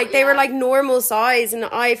thin, and like they were like normal size, and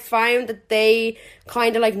I found that they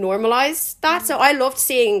kind of like normalized that. So I loved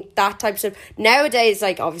seeing that type of stuff. Nowadays,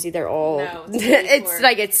 like obviously they're all it's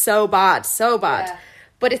like it's so bad. Yeah.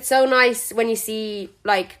 But it's so nice when you see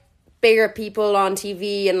like bigger people on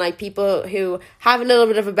TV and like people who have a little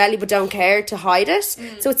bit of a belly but don't care to hide it.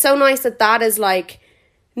 So it's so nice that is like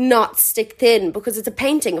not stick thin, because it's a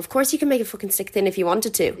painting. Of course you can make it fucking stick thin if you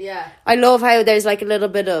wanted to. Yeah. I love how there's like a little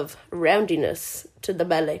bit of roundiness to the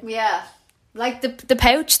belly. Yeah. Like the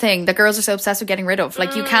pouch thing that girls are so obsessed with getting rid of.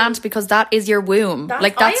 Like you can't, because that is your womb.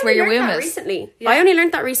 That's where your womb is. Recently. Yeah. I only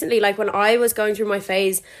learned that recently, like when I was going through my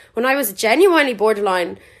phase, when I was genuinely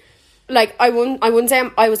borderline. Like I wouldn't say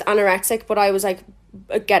I was anorexic, but I was like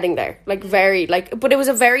getting there, like very like, but it was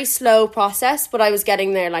a very slow process, but I was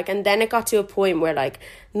getting there, like, and then it got to a point where like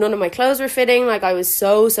none of my clothes were fitting, like I was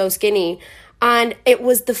so skinny, and it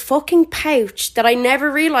was the fucking pouch that I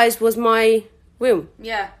never realized was my womb.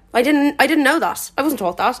 Yeah. I didn't know that. I wasn't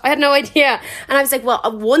taught that. I had no idea. And I was like, well,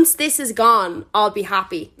 once this is gone, I'll be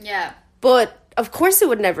happy. Yeah. But of course it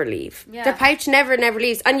would never leave. Yeah. The pouch never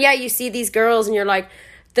leaves. And yeah, you see these girls and you're like,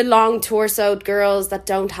 the long torsoed girls that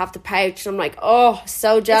don't have the pouch. And I'm like, oh,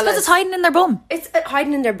 so jealous. It's because it's hiding in their bum. It's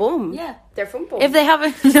hiding in their bum. Yeah. Their front bum. If they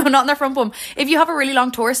have no, not in their front bum. If you have a really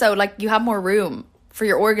long torso, like you have more room for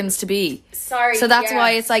your organs to be. Sorry. So that's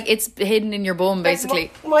why it's like, it's hidden in your bum, basically.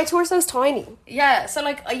 Like, my torso's tiny. Yeah. So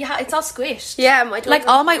like, it's all squished. Yeah. My torso's like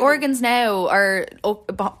all my tiny. organs now are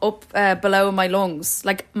up below my lungs.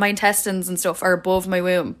 Like my intestines and stuff are above my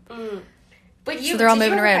womb. But so they're all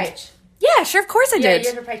moving around. Pouch? Yeah, sure, of course I did.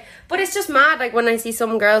 You have a pouch. But it's just mad, like when I see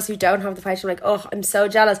some girls who don't have the pouch, I'm like, oh, I'm so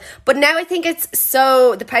jealous. But now I think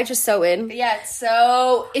the pouch is so in. Yeah, it's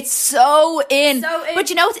so in. So in.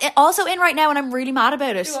 But you know what's also in right now, and I'm really mad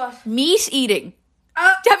about it? What? Meat eating.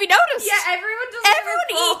 Have you noticed? Yeah, everyone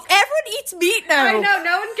does. Everyone eats meat now. I know,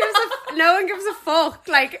 no one gives a fuck.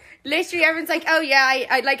 Like literally everyone's like, oh yeah,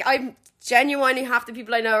 I'm genuinely, half the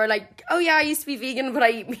people I know are like, oh yeah, I used to be vegan, but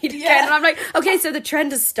I eat meat again. And I'm like, okay, so the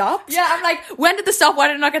trend has stopped. Yeah, I'm like, when did this stop? Why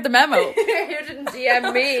did I not get the memo? You didn't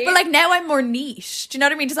DM me. But like now I'm more niche. Do you know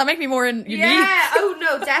what I mean? Does that make me more unique? Yeah. Oh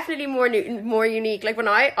no, definitely more unique. Like when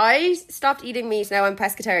I stopped eating meat, now I'm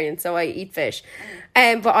pescatarian, so I eat fish.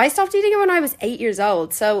 But I stopped eating it when I was 8 years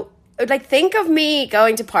old. So like, think of me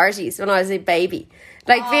going to parties when I was a baby.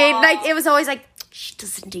 Like being like, it was always like, she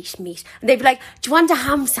doesn't eat meat. And they'd be like, do you want a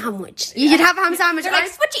ham sandwich? You'd have a ham sandwich. They're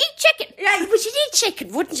like, but you eat chicken. Yeah, but you'd eat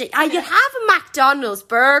chicken, wouldn't you? You'd have a McDonald's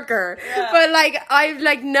burger. Yeah. But like, I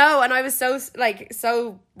like, no. And I was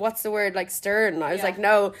so what's the word? Like stern. I was like,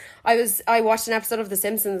 no. I watched an episode of The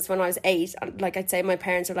Simpsons when I was 8. And like, I'd say my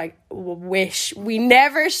parents were like, wish we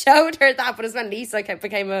never showed her that. But it's when Lisa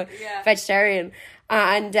became a vegetarian.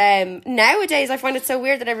 And nowadays I find it so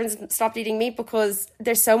weird that everyone's stopped eating meat, because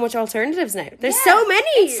there's so much alternatives now. There's so many.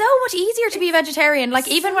 It's so much easier to be a vegetarian. Like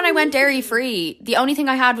even when I went dairy free, the only thing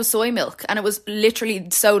I had was soy milk, and it was literally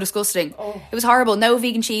so disgusting. It was horrible. No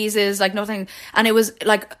vegan cheeses, like nothing. And it was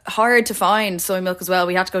like hard to find soy milk as well.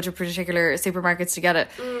 We had to go to particular supermarkets to get it.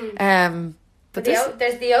 But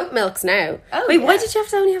there's the oat milks now. Oh, wait, why did you have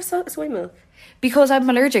to only have soy milk? Because I'm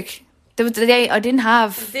allergic. I didn't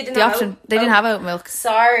have the option. They didn't have oat milk.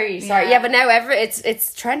 Sorry. Yeah, but now it's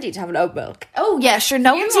trendy to have an oat milk. Oh yeah, sure.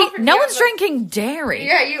 No one's drinking dairy.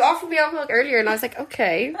 Yeah, you offered me oat milk earlier, and I was like,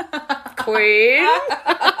 okay, queen.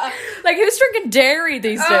 Like who's drinking dairy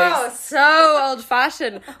these days? Oh, so old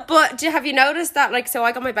fashioned. But have you noticed that? Like, so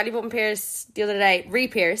I got my belly button pierced the other day,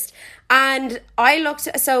 re-pierced. And I looked,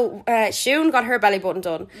 Shun got her belly button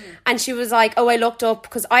done, and she was like, oh, I looked up,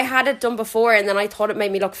 because I had it done before, and then I thought it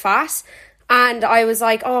made me look fat, and I was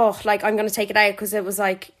like, oh, like, I'm going to take it out, because it was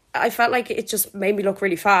like, I felt like it just made me look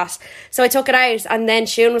really fat. So I took it out, and then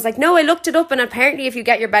Shun was like, no, I looked it up, and apparently if you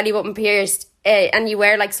get your belly button pierced, and you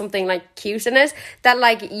wear like something like cute in it, that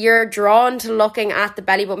like you're drawn to looking at the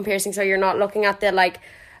belly button piercing, so you're not looking at the like,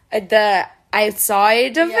 the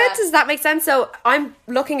outside of it. Does that make sense? So I'm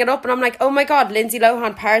looking it up and I'm like, oh my god, Lindsay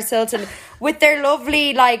Lohan, Paris Hilton with their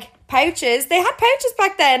lovely like pouches. They had pouches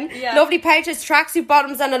back then. Yeah. Lovely pouches, tracksuit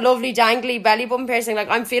bottoms, and a lovely dangly belly button piercing. Like,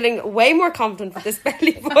 I'm feeling way more confident with this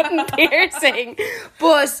belly button piercing.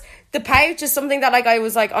 But the pouch is something that, like, I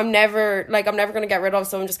was like, I'm never going to get rid of,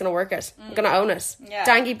 so I'm just going to work it. I'm going to own it. Yeah.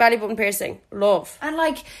 Dangy belly button piercing. Love. And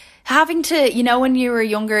like having to, you know, when you were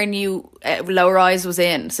younger and you low rise was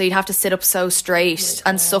in, so you'd have to sit up so straight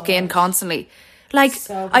and suck in constantly. Like,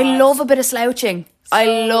 So I bad. love a bit of slouching. I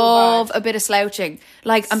So love bad. a bit of slouching.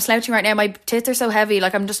 Like, I'm slouching right now. My tits are so heavy.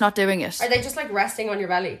 Like, I'm just not doing it. Are they just, like, resting on your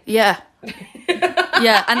belly? Yeah.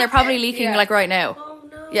 Yeah, and they're probably leaking Yeah. like right now. Oh,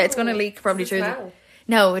 no. Yeah, it's going to leak probably Does it through the... smell?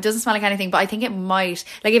 No, it doesn't smell like anything, but I think it might.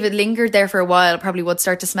 Like, if it lingered there for a while, it probably would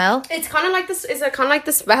start to smell. It's kind of like this. Is it kind of like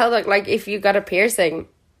the smell like if you got a piercing?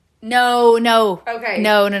 No. Okay.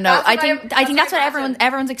 No. That's I what think I that's what imagine.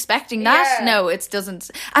 everyone's expecting. That Yeah. no, it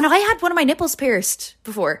doesn't. And I had one of my nipples pierced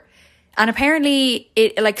before, and apparently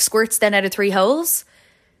it like squirts then out of 3 holes,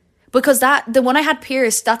 because the one I had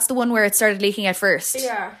pierced, that's the one where it started leaking at first.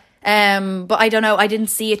 Yeah. But I don't know. I didn't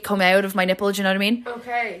see it come out of my nipple. Do you know what I mean?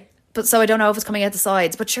 Okay. But so I don't know if it's coming out the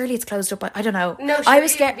sides. But surely it's closed up. I don't know. No, I surely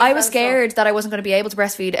was it scared. would be I was closed scared that I wasn't going to be able to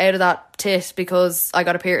breastfeed out of that tit because I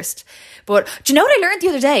got it pierced. But do you know what I learned the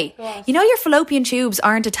other day? What? You know your fallopian tubes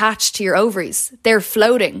aren't attached to your ovaries; they're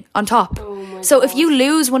floating on top. Oh my so if God. you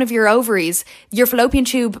lose one of your ovaries, your fallopian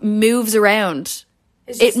tube moves around.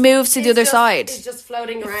 It moves to the other side. It's just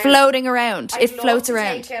floating around. Floating around. I'd It love floats to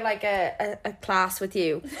around. Take a class with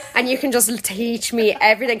you, and you can just teach me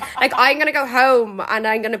everything. Like, I'm gonna go home and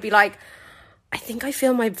I'm gonna be like, I think I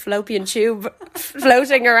feel my fallopian tube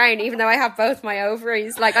floating around, even though I have both my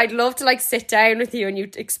ovaries. Like, I'd love to like sit down with you and you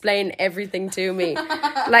explain everything to me,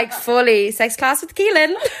 like fully. Sex class with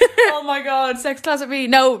Keelan. Oh my god, sex class with me.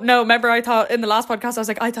 No, remember I thought in the last podcast I was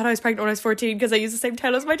like, I thought I was pregnant when I was 14 because I used the same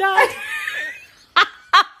towel as my dad.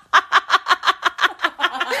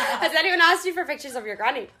 Has anyone asked you for pictures of your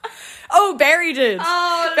granny? Oh, Barry did.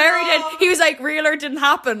 Oh, Barry no. did. He was like, real or it didn't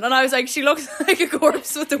happen. And I was like, she looks like a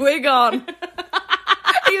corpse with the wig on.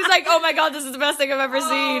 He was like, oh my god, this is the best thing I've ever Oh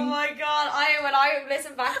seen. my god! When I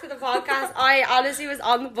listened back to the podcast, I honestly was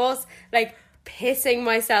on the bus like pissing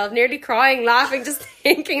myself, nearly crying, laughing, just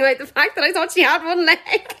thinking about the fact that I thought she had one leg.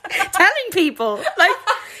 Telling people like,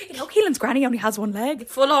 You know, Keelan's granny only has one leg.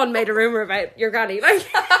 full on made a rumor about your granny, like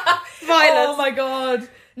violence. Oh my god.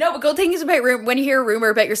 No, but good thing is about when you hear a rumor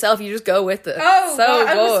about yourself, you just go with it. Oh, so God.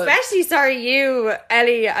 I'm good. especially sorry you,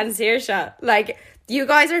 Ellie and Saoirse. Like, you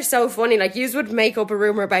guys are so funny. Like, you would make up a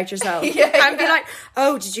rumour about yourself. Yeah, and be like,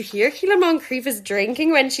 oh, did you hear Keelan Moncrief is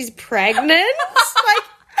drinking when she's pregnant?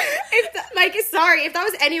 If that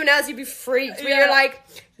was anyone else, you'd be freaked. But Yeah. you're like,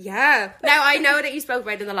 yeah. Now, I know that you spoke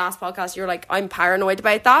about it in the last podcast. You're like, I'm paranoid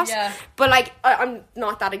about that. Yeah. But, like, I'm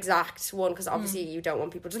not that exact one, because obviously you don't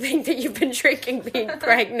want people to think that you've been drinking being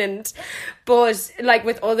pregnant. But, like,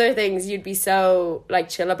 with other things, you'd be so, like,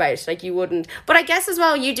 chill about it. Like, you wouldn't. But I guess as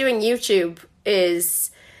well, you doing YouTube is,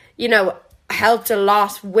 you know, helped a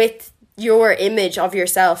lot with your image of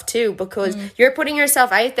yourself too, because you're putting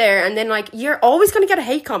yourself out there, and then, like, you're always going to get a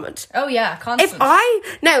hate comment. Oh yeah, constant.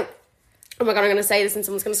 If now, oh my god, I'm going to say this and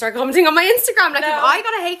someone's going to start commenting on my Instagram. Like, No. if I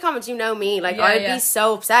got a hate comment, you know me. Like, Yeah, I'd yeah. be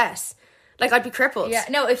so upset. Like, I'd be crippled. Yeah,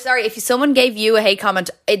 no, if someone gave you a hate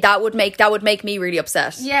comment, that would make me really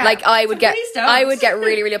upset. Yeah. Like I would So get please don't. I would get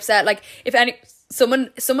really, really upset. Like if someone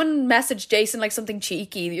messaged Jason like something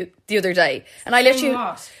cheeky the other day, and I literally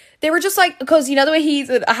what? they were just like, because you know the way he's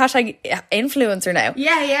a hashtag influencer now.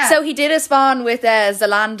 Yeah, yeah. So he did a spawn with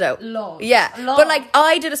Zalando. Love. Yeah. Love. But like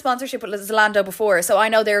I did a sponsorship with Zalando before, so I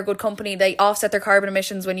know they're a good company. They offset their carbon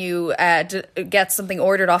emissions when you get something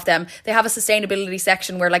ordered off them. They have a sustainability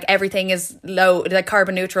section where like everything is low, like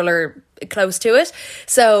carbon neutral or close to it.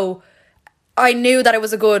 So I knew that it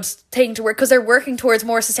was a good thing to work, because they're working towards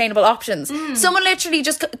more sustainable options. Someone literally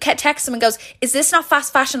just texts them and goes, "Is this not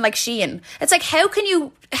fast fashion like Shein?" It's like, how can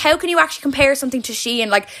you actually compare something to Shein,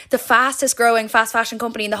 like the fastest growing fast fashion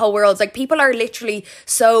company in the whole world? It's like, people are literally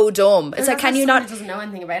so dumb. It's like, can you not? Doesn't know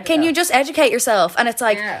anything about it. Can you just educate yourself? And it's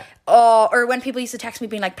like, Yeah. oh, or when people used to text me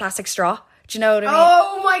being like plastic straw. Do you know what I mean?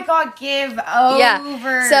 Oh my god, give over.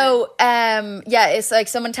 Yeah. So, yeah, it's like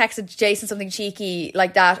someone texted Jason something cheeky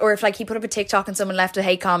like that, or if like he put up a TikTok and someone left a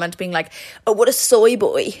hate comment being like, "Oh, what a soy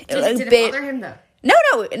boy." Did it bother him though? No,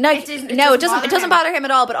 It doesn't it doesn't bother him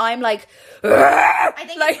at all. But I'm like, I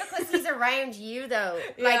think like- it's because he's around you though.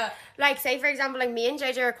 Yeah. Like say for example, like me and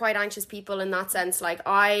JJ are quite anxious people in that sense. Like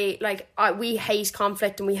we hate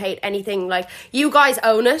conflict and we hate anything. Like, you guys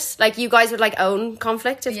own it. Like, you guys would like own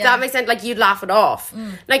conflict, if Yeah. that makes sense. Like, you'd laugh it off.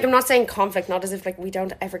 Like, I'm not saying conflict, not as if like we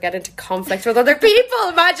don't ever get into conflict with other people.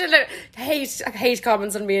 Imagine it. Hate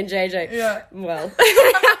comments on me and JJ. Yeah. Well,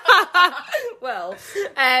 Well,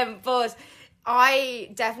 but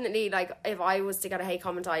I definitely, like, if I was to get a hate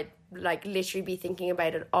comment, I'd like literally be thinking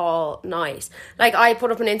about it all night. Like, I put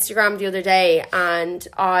up on Instagram the other day, and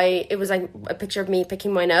it was like a picture of me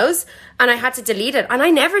picking my nose, and I had to delete it. And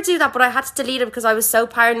I never do that, but I had to delete it because I was so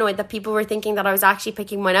paranoid that people were thinking that I was actually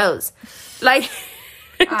picking my nose. Like,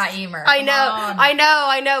 Emer.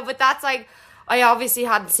 I know, but that's like, I obviously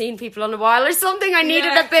hadn't seen people in a while or something. I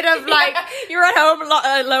needed a bit of like... You were at home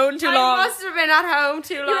alone too long. I must have been at home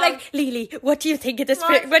too long. You were like, Lily, what do you think of this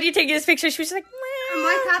picture? What do you think of this picture? She was like, and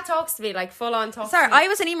my cat talks to me, like, full on talks sorry, to me. I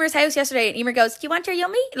was in Emer's house yesterday, and Emer goes, do you want your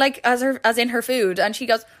yummy? Like, as in her food. And she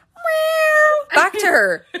goes, meow, back to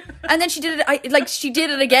her. And then she did it, she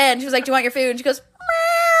did it again. She was like, do you want your food? And she goes,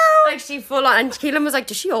 meow. Like, she full on... And Keelan was like,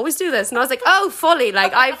 does she always do this? And I was like, oh, fully.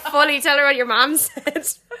 Like, I fully tell her what your mom said.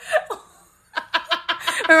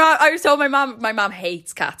 I was told my mom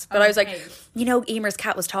hates cats, but I was like, you know, Emer's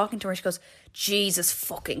cat was talking to her. She goes, Jesus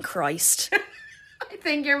fucking Christ. I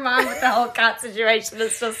think your mom with the whole cat situation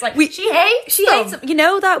is just like, she hates them. You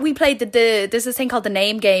know that we played there's this thing called the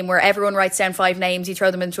name game where everyone writes down 5 names, you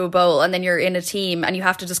throw them into a bowl, and then you're in a team and you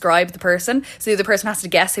have to describe the person, so the other person has to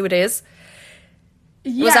guess who it is.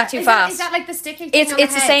 Yeah. Was that too fast? Is that like the sticky thing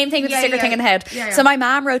It's the same thing with the sticker thing in the head. Yeah. So my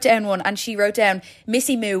mom wrote down one, and she wrote down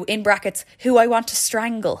Missy Moo in brackets, who I want to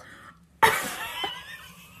strangle.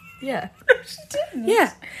 Yeah. She didn't.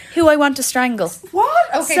 Yeah. Who I want to strangle.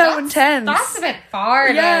 What? Okay, so intense. That's a bit far.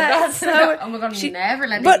 Yeah. That's so, oh my God, she never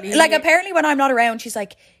let But me like, apparently when I'm not around, she's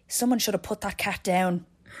like, someone should have put that cat down.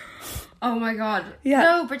 Oh my God. Yeah.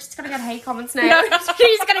 No, Bridget's gonna get hate comments now. No.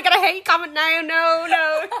 She's gonna get a hate comment now. No.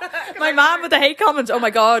 My mom with the hate comments. Oh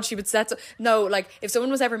my God, she would set so... No, like, if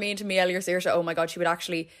someone was ever mean to me, Ellie or Saoirse, oh my God, she would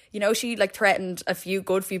actually... You know, she like threatened a few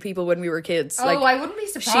people when we were kids. Oh, like, I wouldn't be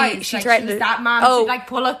surprised. She like, threatened she was that mom. Oh. She'd like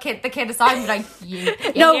pull the kid aside and be like, you.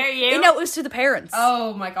 No, you. no, it was to the parents.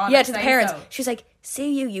 Oh my God. Yeah, to the parents. So. She's like,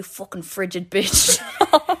 see you fucking frigid bitch.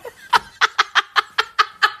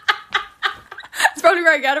 That's probably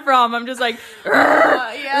where I get it from. I'm just like,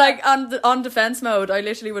 like on defense mode. I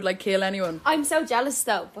literally would like kill anyone. I'm so jealous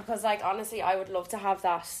though, because like, honestly, I would love to have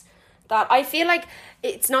that I feel like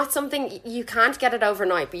it's not something you can't get it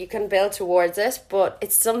overnight, but you can build towards it. But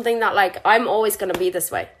it's something that like, I'm always going to be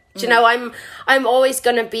this way. Do you know, I'm always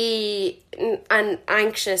going to be an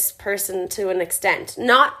anxious person to an extent.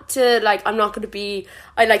 Not to like, I'm not going to be,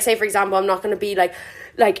 I like, say for example, I'm not going to be like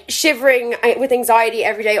shivering with anxiety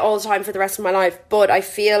every day all the time for the rest of my life. But I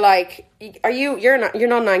feel like, you're not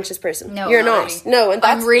an anxious person. No, you're not. Really. No, and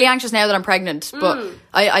I'm really anxious now that I'm pregnant, but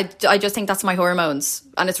I just think that's my hormones,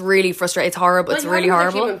 and it's really frustrating. It's horrible. It's really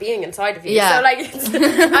horrible. Like, human being inside of you. Yeah. So like,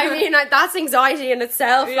 I mean, that's anxiety in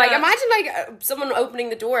itself. Yeah. Like, imagine like someone opening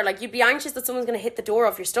the door. Like, you'd be anxious that someone's going to hit the door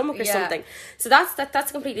off your stomach or something. So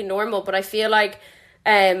that's completely normal. But I feel like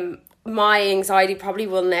my anxiety probably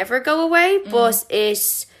will never go away, but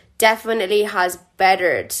it definitely has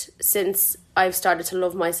bettered since I've started to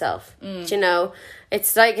love myself. Do you know,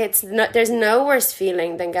 it's like, there's no worse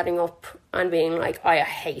feeling than getting up and being like, I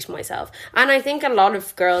hate myself. And I think a lot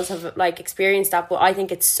of girls have like experienced that, but I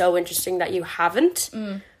think it's so interesting that you haven't,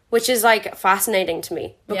 which is like fascinating to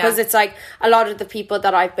me, because it's like a lot of the people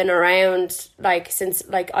that I've been around, like since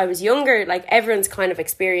like I was younger, like everyone's kind of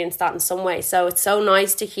experienced that in some way. So it's so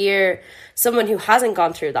nice to hear someone who hasn't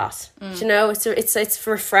gone through that. You know, it's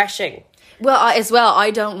refreshing. Well,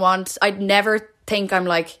 I'd never think I'm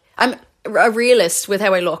a realist with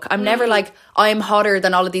how I look. I'm never like, I'm hotter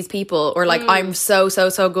than all of these people, or like I'm so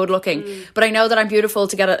good looking. But I know that I'm beautiful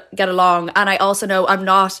to get along, and I also know I'm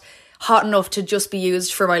not hot enough to just be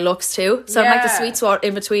used for my looks too. So I'm like the sweet spot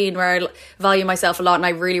in between, where I value myself a lot and I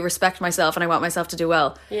really respect myself and I want myself to do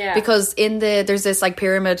well. Yeah. Because there's this like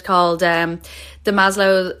pyramid called the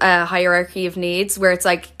Maslow hierarchy of needs, where it's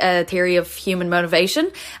like a theory of human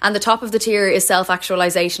motivation, and the top of the tier is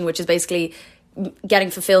self-actualization, which is basically getting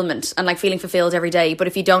fulfillment and like feeling fulfilled every day. But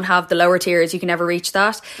if you don't have the lower tiers, you can never reach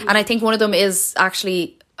that. And I think one of them is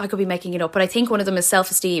actually, I could be making it up, but I think one of them is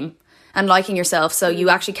self-esteem and liking yourself. So you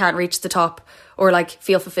actually can't reach the top or like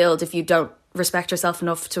feel fulfilled if you don't respect yourself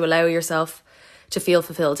enough to allow yourself to feel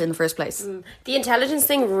fulfilled in the first place. The intelligence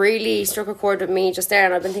thing really struck a chord with me just there,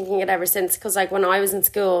 and I've been thinking it ever since, because like when I was in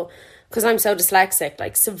school, because I'm so dyslexic,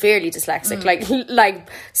 like severely dyslexic, like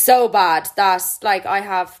so bad that like I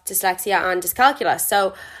have dyslexia and dyscalculia.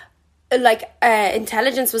 So like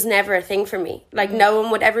intelligence was never a thing for me. Like no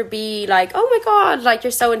one would ever be like, oh my god, like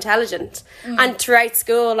you're so intelligent. And throughout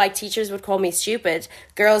school, like teachers would call me stupid.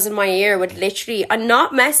 Girls in my ear would literally, I'm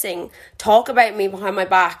not messing, talk about me behind my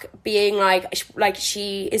back, being like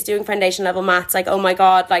she is doing foundation level maths, like oh my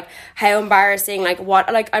god, like how embarrassing, like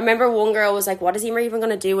what, like I remember one girl was like, what is Emer even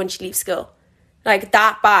gonna do when she leaves school? Like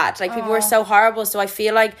that bad. Like people were so horrible. So I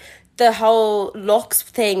feel like the whole looks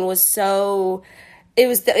thing was so, it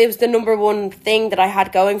was the number one thing that I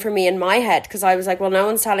had going for me in my head, because I was like, well, no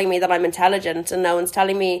one's telling me that I'm intelligent, and no one's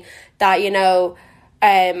telling me that, you know,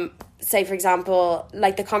 say for example,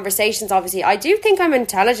 like the conversations, obviously I do think I'm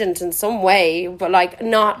intelligent in some way, but like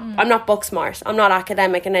not I'm not book smart, I'm not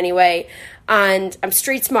academic in any way, and I'm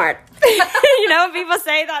street smart. You know, when people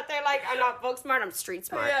say that, they're like, I'm not book smart, I'm street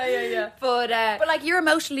smart. Yeah. But like you're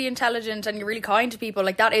emotionally intelligent and you're really kind to people.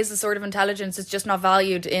 Like that is the sort of intelligence that's just not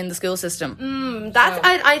valued in the school system.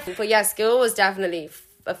 I think, but yeah, school was definitely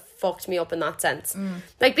fucked me up in that sense.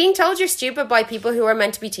 Like being told you're stupid by people who are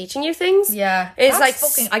meant to be teaching you things. Yeah, it's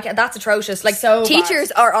that's atrocious. Like so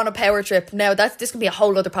teachers are on a power trip now. This can be a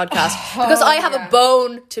whole other podcast because I have a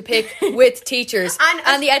bone to pick with teachers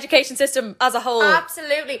and the education system as a whole.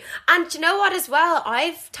 Absolutely. And do you know what as well?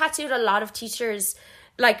 I've tattooed a lot of teachers,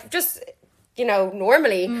 like just, you know,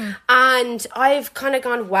 normally, and I've kind of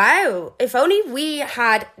gone, wow, if only we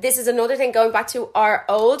had, this is another thing going back to our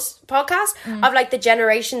old podcast of like the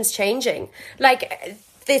generations changing, like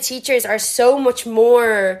the teachers are so much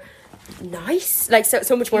more nice, like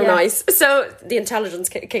so much more nice, so the intelligence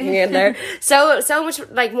kicking in there, so much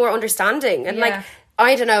like more understanding, and like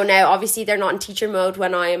I don't know, now obviously they're not in teacher mode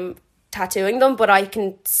when I'm tattooing them, but I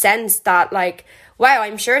can sense that like, wow,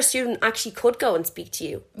 I'm sure a student actually could go and speak to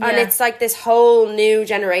you. And it's like this whole new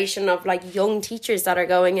generation of like young teachers that are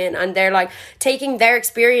going in, and they're like taking their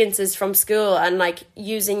experiences from school and like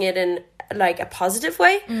using it in like a positive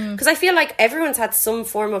way. Because I feel like everyone's had some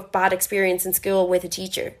form of bad experience in school with a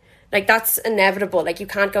teacher. Like that's inevitable. Like you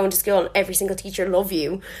can't go into school and every single teacher love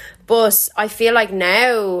you. But I feel like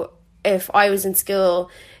now, if I was in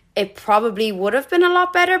school, it probably would have been a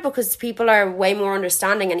lot better, because people are way more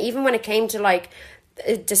understanding. And even when it came to like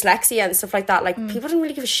dyslexia and stuff like that, like people didn't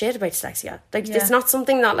really give a shit about dyslexia. Like it's not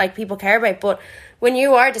something that like people care about. But when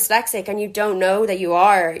you are dyslexic and you don't know that you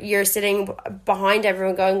are, you're sitting behind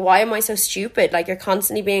everyone going, why am I so stupid? Like you're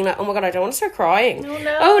constantly being like, oh my god, I don't want to start crying.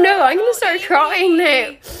 Oh no, I'm gonna start crying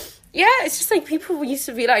now. Yeah, it's just like people used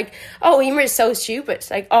to be like, oh, Emer is so stupid,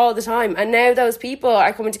 like all the time. And now those people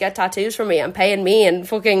are coming to get tattoos from me and paying me and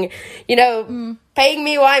fucking, you know, paying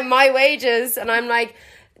me my wages. And I'm like,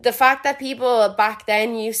 the fact that people back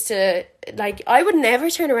then used to, like, I would never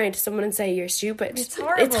turn around to someone and say, you're stupid. It's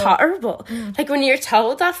horrible. It's horrible. Like when you're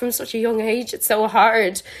told that from such a young age, it's so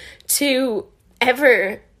hard to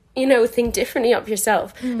ever, you know, think differently of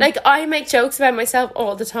yourself. Like I make jokes about myself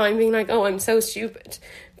all the time, being like, oh, I'm so stupid.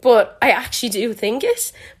 But I actually do think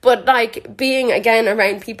it. But like being again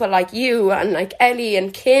around people like you and like Ellie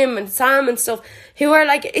and Kim and Sam and stuff, who are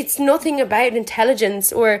like, it's nothing about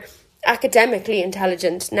intelligence or academically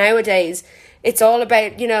intelligent nowadays. It's all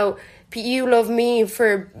about, you know, you love me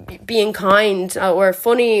for being kind or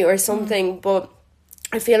funny or something. But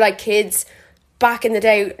I feel like kids back in the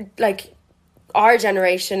day, like our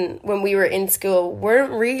generation when we were in school,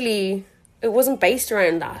 weren't really, it wasn't based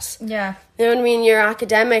around that. Yeah. You know what I mean? Your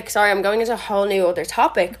academic, sorry, I'm going into a whole new other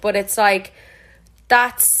topic, but it's like,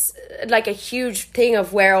 that's like a huge thing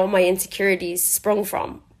of where all my insecurities sprung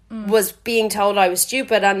from, was being told I was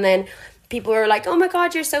stupid. And then people were like, oh my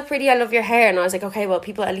god, you're so pretty, I love your hair. And I was like, okay, well,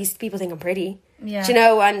 at least people think I'm pretty. Yeah. Do you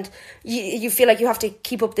know? And you feel like you have to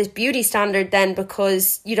keep up this beauty standard then,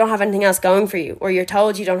 because you don't have anything else going for you, or you're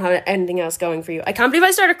told you don't have anything else going for you. I can't believe I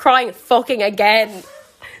started crying fucking again.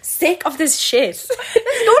 Sick of this shit. This is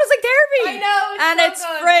going to like therapy. I know, and so it's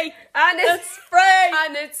good. free. And it's free.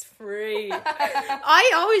 And it's free.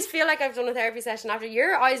 I always feel like I've done a therapy session after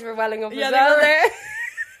your eyes were welling up as well there.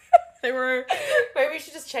 They were. Maybe we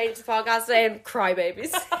should just change the podcast name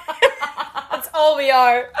Crybabies. That's all we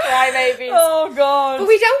are. Crybabies. Oh god. But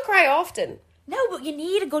we don't cry often. No, but you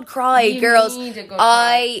need a good cry, girls. Need a good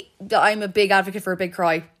cry. I'm a big advocate for a big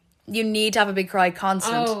cry. You need to have a big cry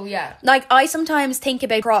constant. Oh, yeah. Like, I sometimes think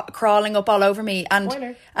about crawling up all over me and...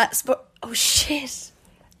 Spoiler. Oh, shit.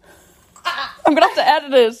 I'm going to have to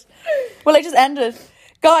edit it. Will I just end it?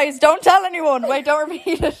 Guys, don't tell anyone. Wait, don't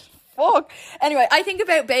repeat it. Fuck. Anyway, I think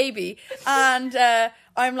about baby and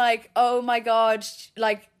I'm like, oh my god,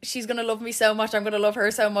 like, she's going to love me so much. I'm going to love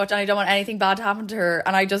her so much and I don't want anything bad to happen to her.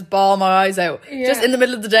 And I just bawl my eyes out. Yeah. Just in the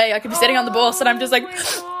middle of the day, I could be sitting on the bus and I'm just like...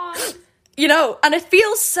 you know, and it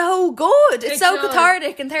feels so good. It's It so does.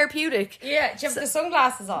 cathartic and therapeutic. Yeah, do you have the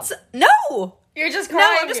sunglasses on? No. You're just No,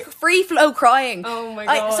 crying. I'm just free flow crying. Oh my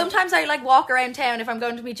God. Sometimes I like walk around town if I'm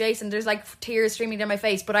going to meet Jason. There's like tears streaming down my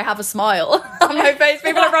face, but I have a smile on my face.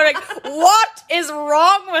 People are probably like, "What is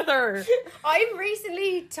wrong with her?" I'm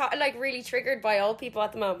recently really triggered by old people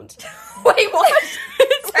at the moment. Wait, what?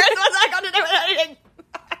 What's that got to do with anything?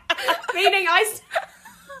 Meaning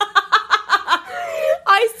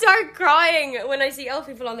I start crying when I see old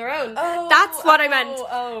people on their own. That's what I meant.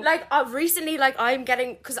 Like recently, like I'm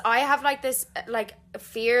getting, because I have like this like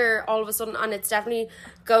fear all of a sudden, and it's definitely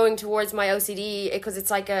going towards my OCD, because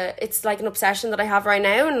it's like an obsession that I have right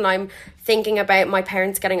now, and I'm thinking about my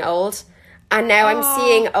parents getting old. And now I'm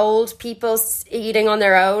seeing old people eating on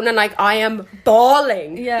their own, and like I am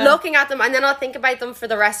bawling looking at them, and then I'll think about them for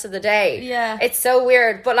the rest of the day. Yeah. It's so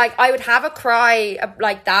weird, but like I would have a cry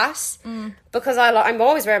like that because I'm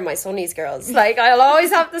always wearing my sunnies, girls. Like I'll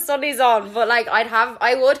always have the sunnies on, but like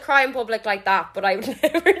I would cry in public like that, but I would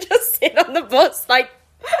never just sit on the bus like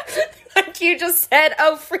you just said.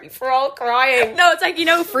 Oh, free for all crying. No, it's like, you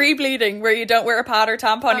know, free bleeding, where you don't wear a pad or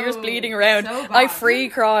tampon, you're just bleeding around. so bad. I free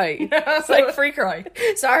cry. It's like free cry.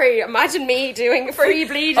 Sorry, imagine me doing free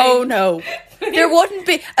bleeding. Oh no. There wouldn't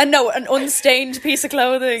be an unstained piece of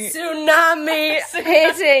clothing. Tsunami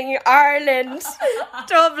hitting Ireland,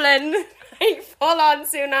 Dublin, like full on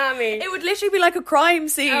tsunami. It would literally be like a crime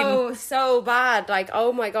scene. Oh, so bad. Like,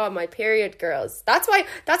 oh my God, my period, girls. That's why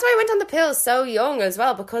I went on the pills so young as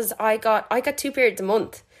well, because I got 2 periods a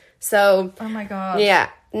month. So, Oh my god. yeah,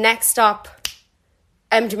 next stop,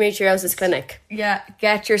 endometriosis clinic. Yeah,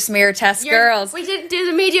 get your smear test, girls. We didn't do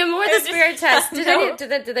the medium or the spirit test. No.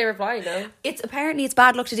 Did they reply? No. It's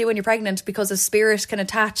bad luck to do when you're pregnant, because a spirit can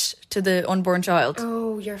attach to the unborn child.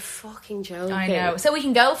 Oh, you're fucking joking. I know. So we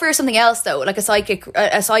can go for something else though, like a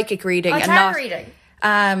psychic reading, and tarot not reading.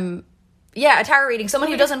 Yeah, a tarot reading.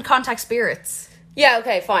 Someone who doesn't contact spirits. Yeah,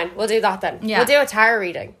 okay, fine. We'll do that then. Yeah. We'll do a tarot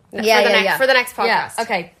reading for the next podcast. Yeah.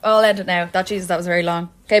 Okay, I'll end it now. That was very long.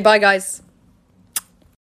 Okay, bye guys.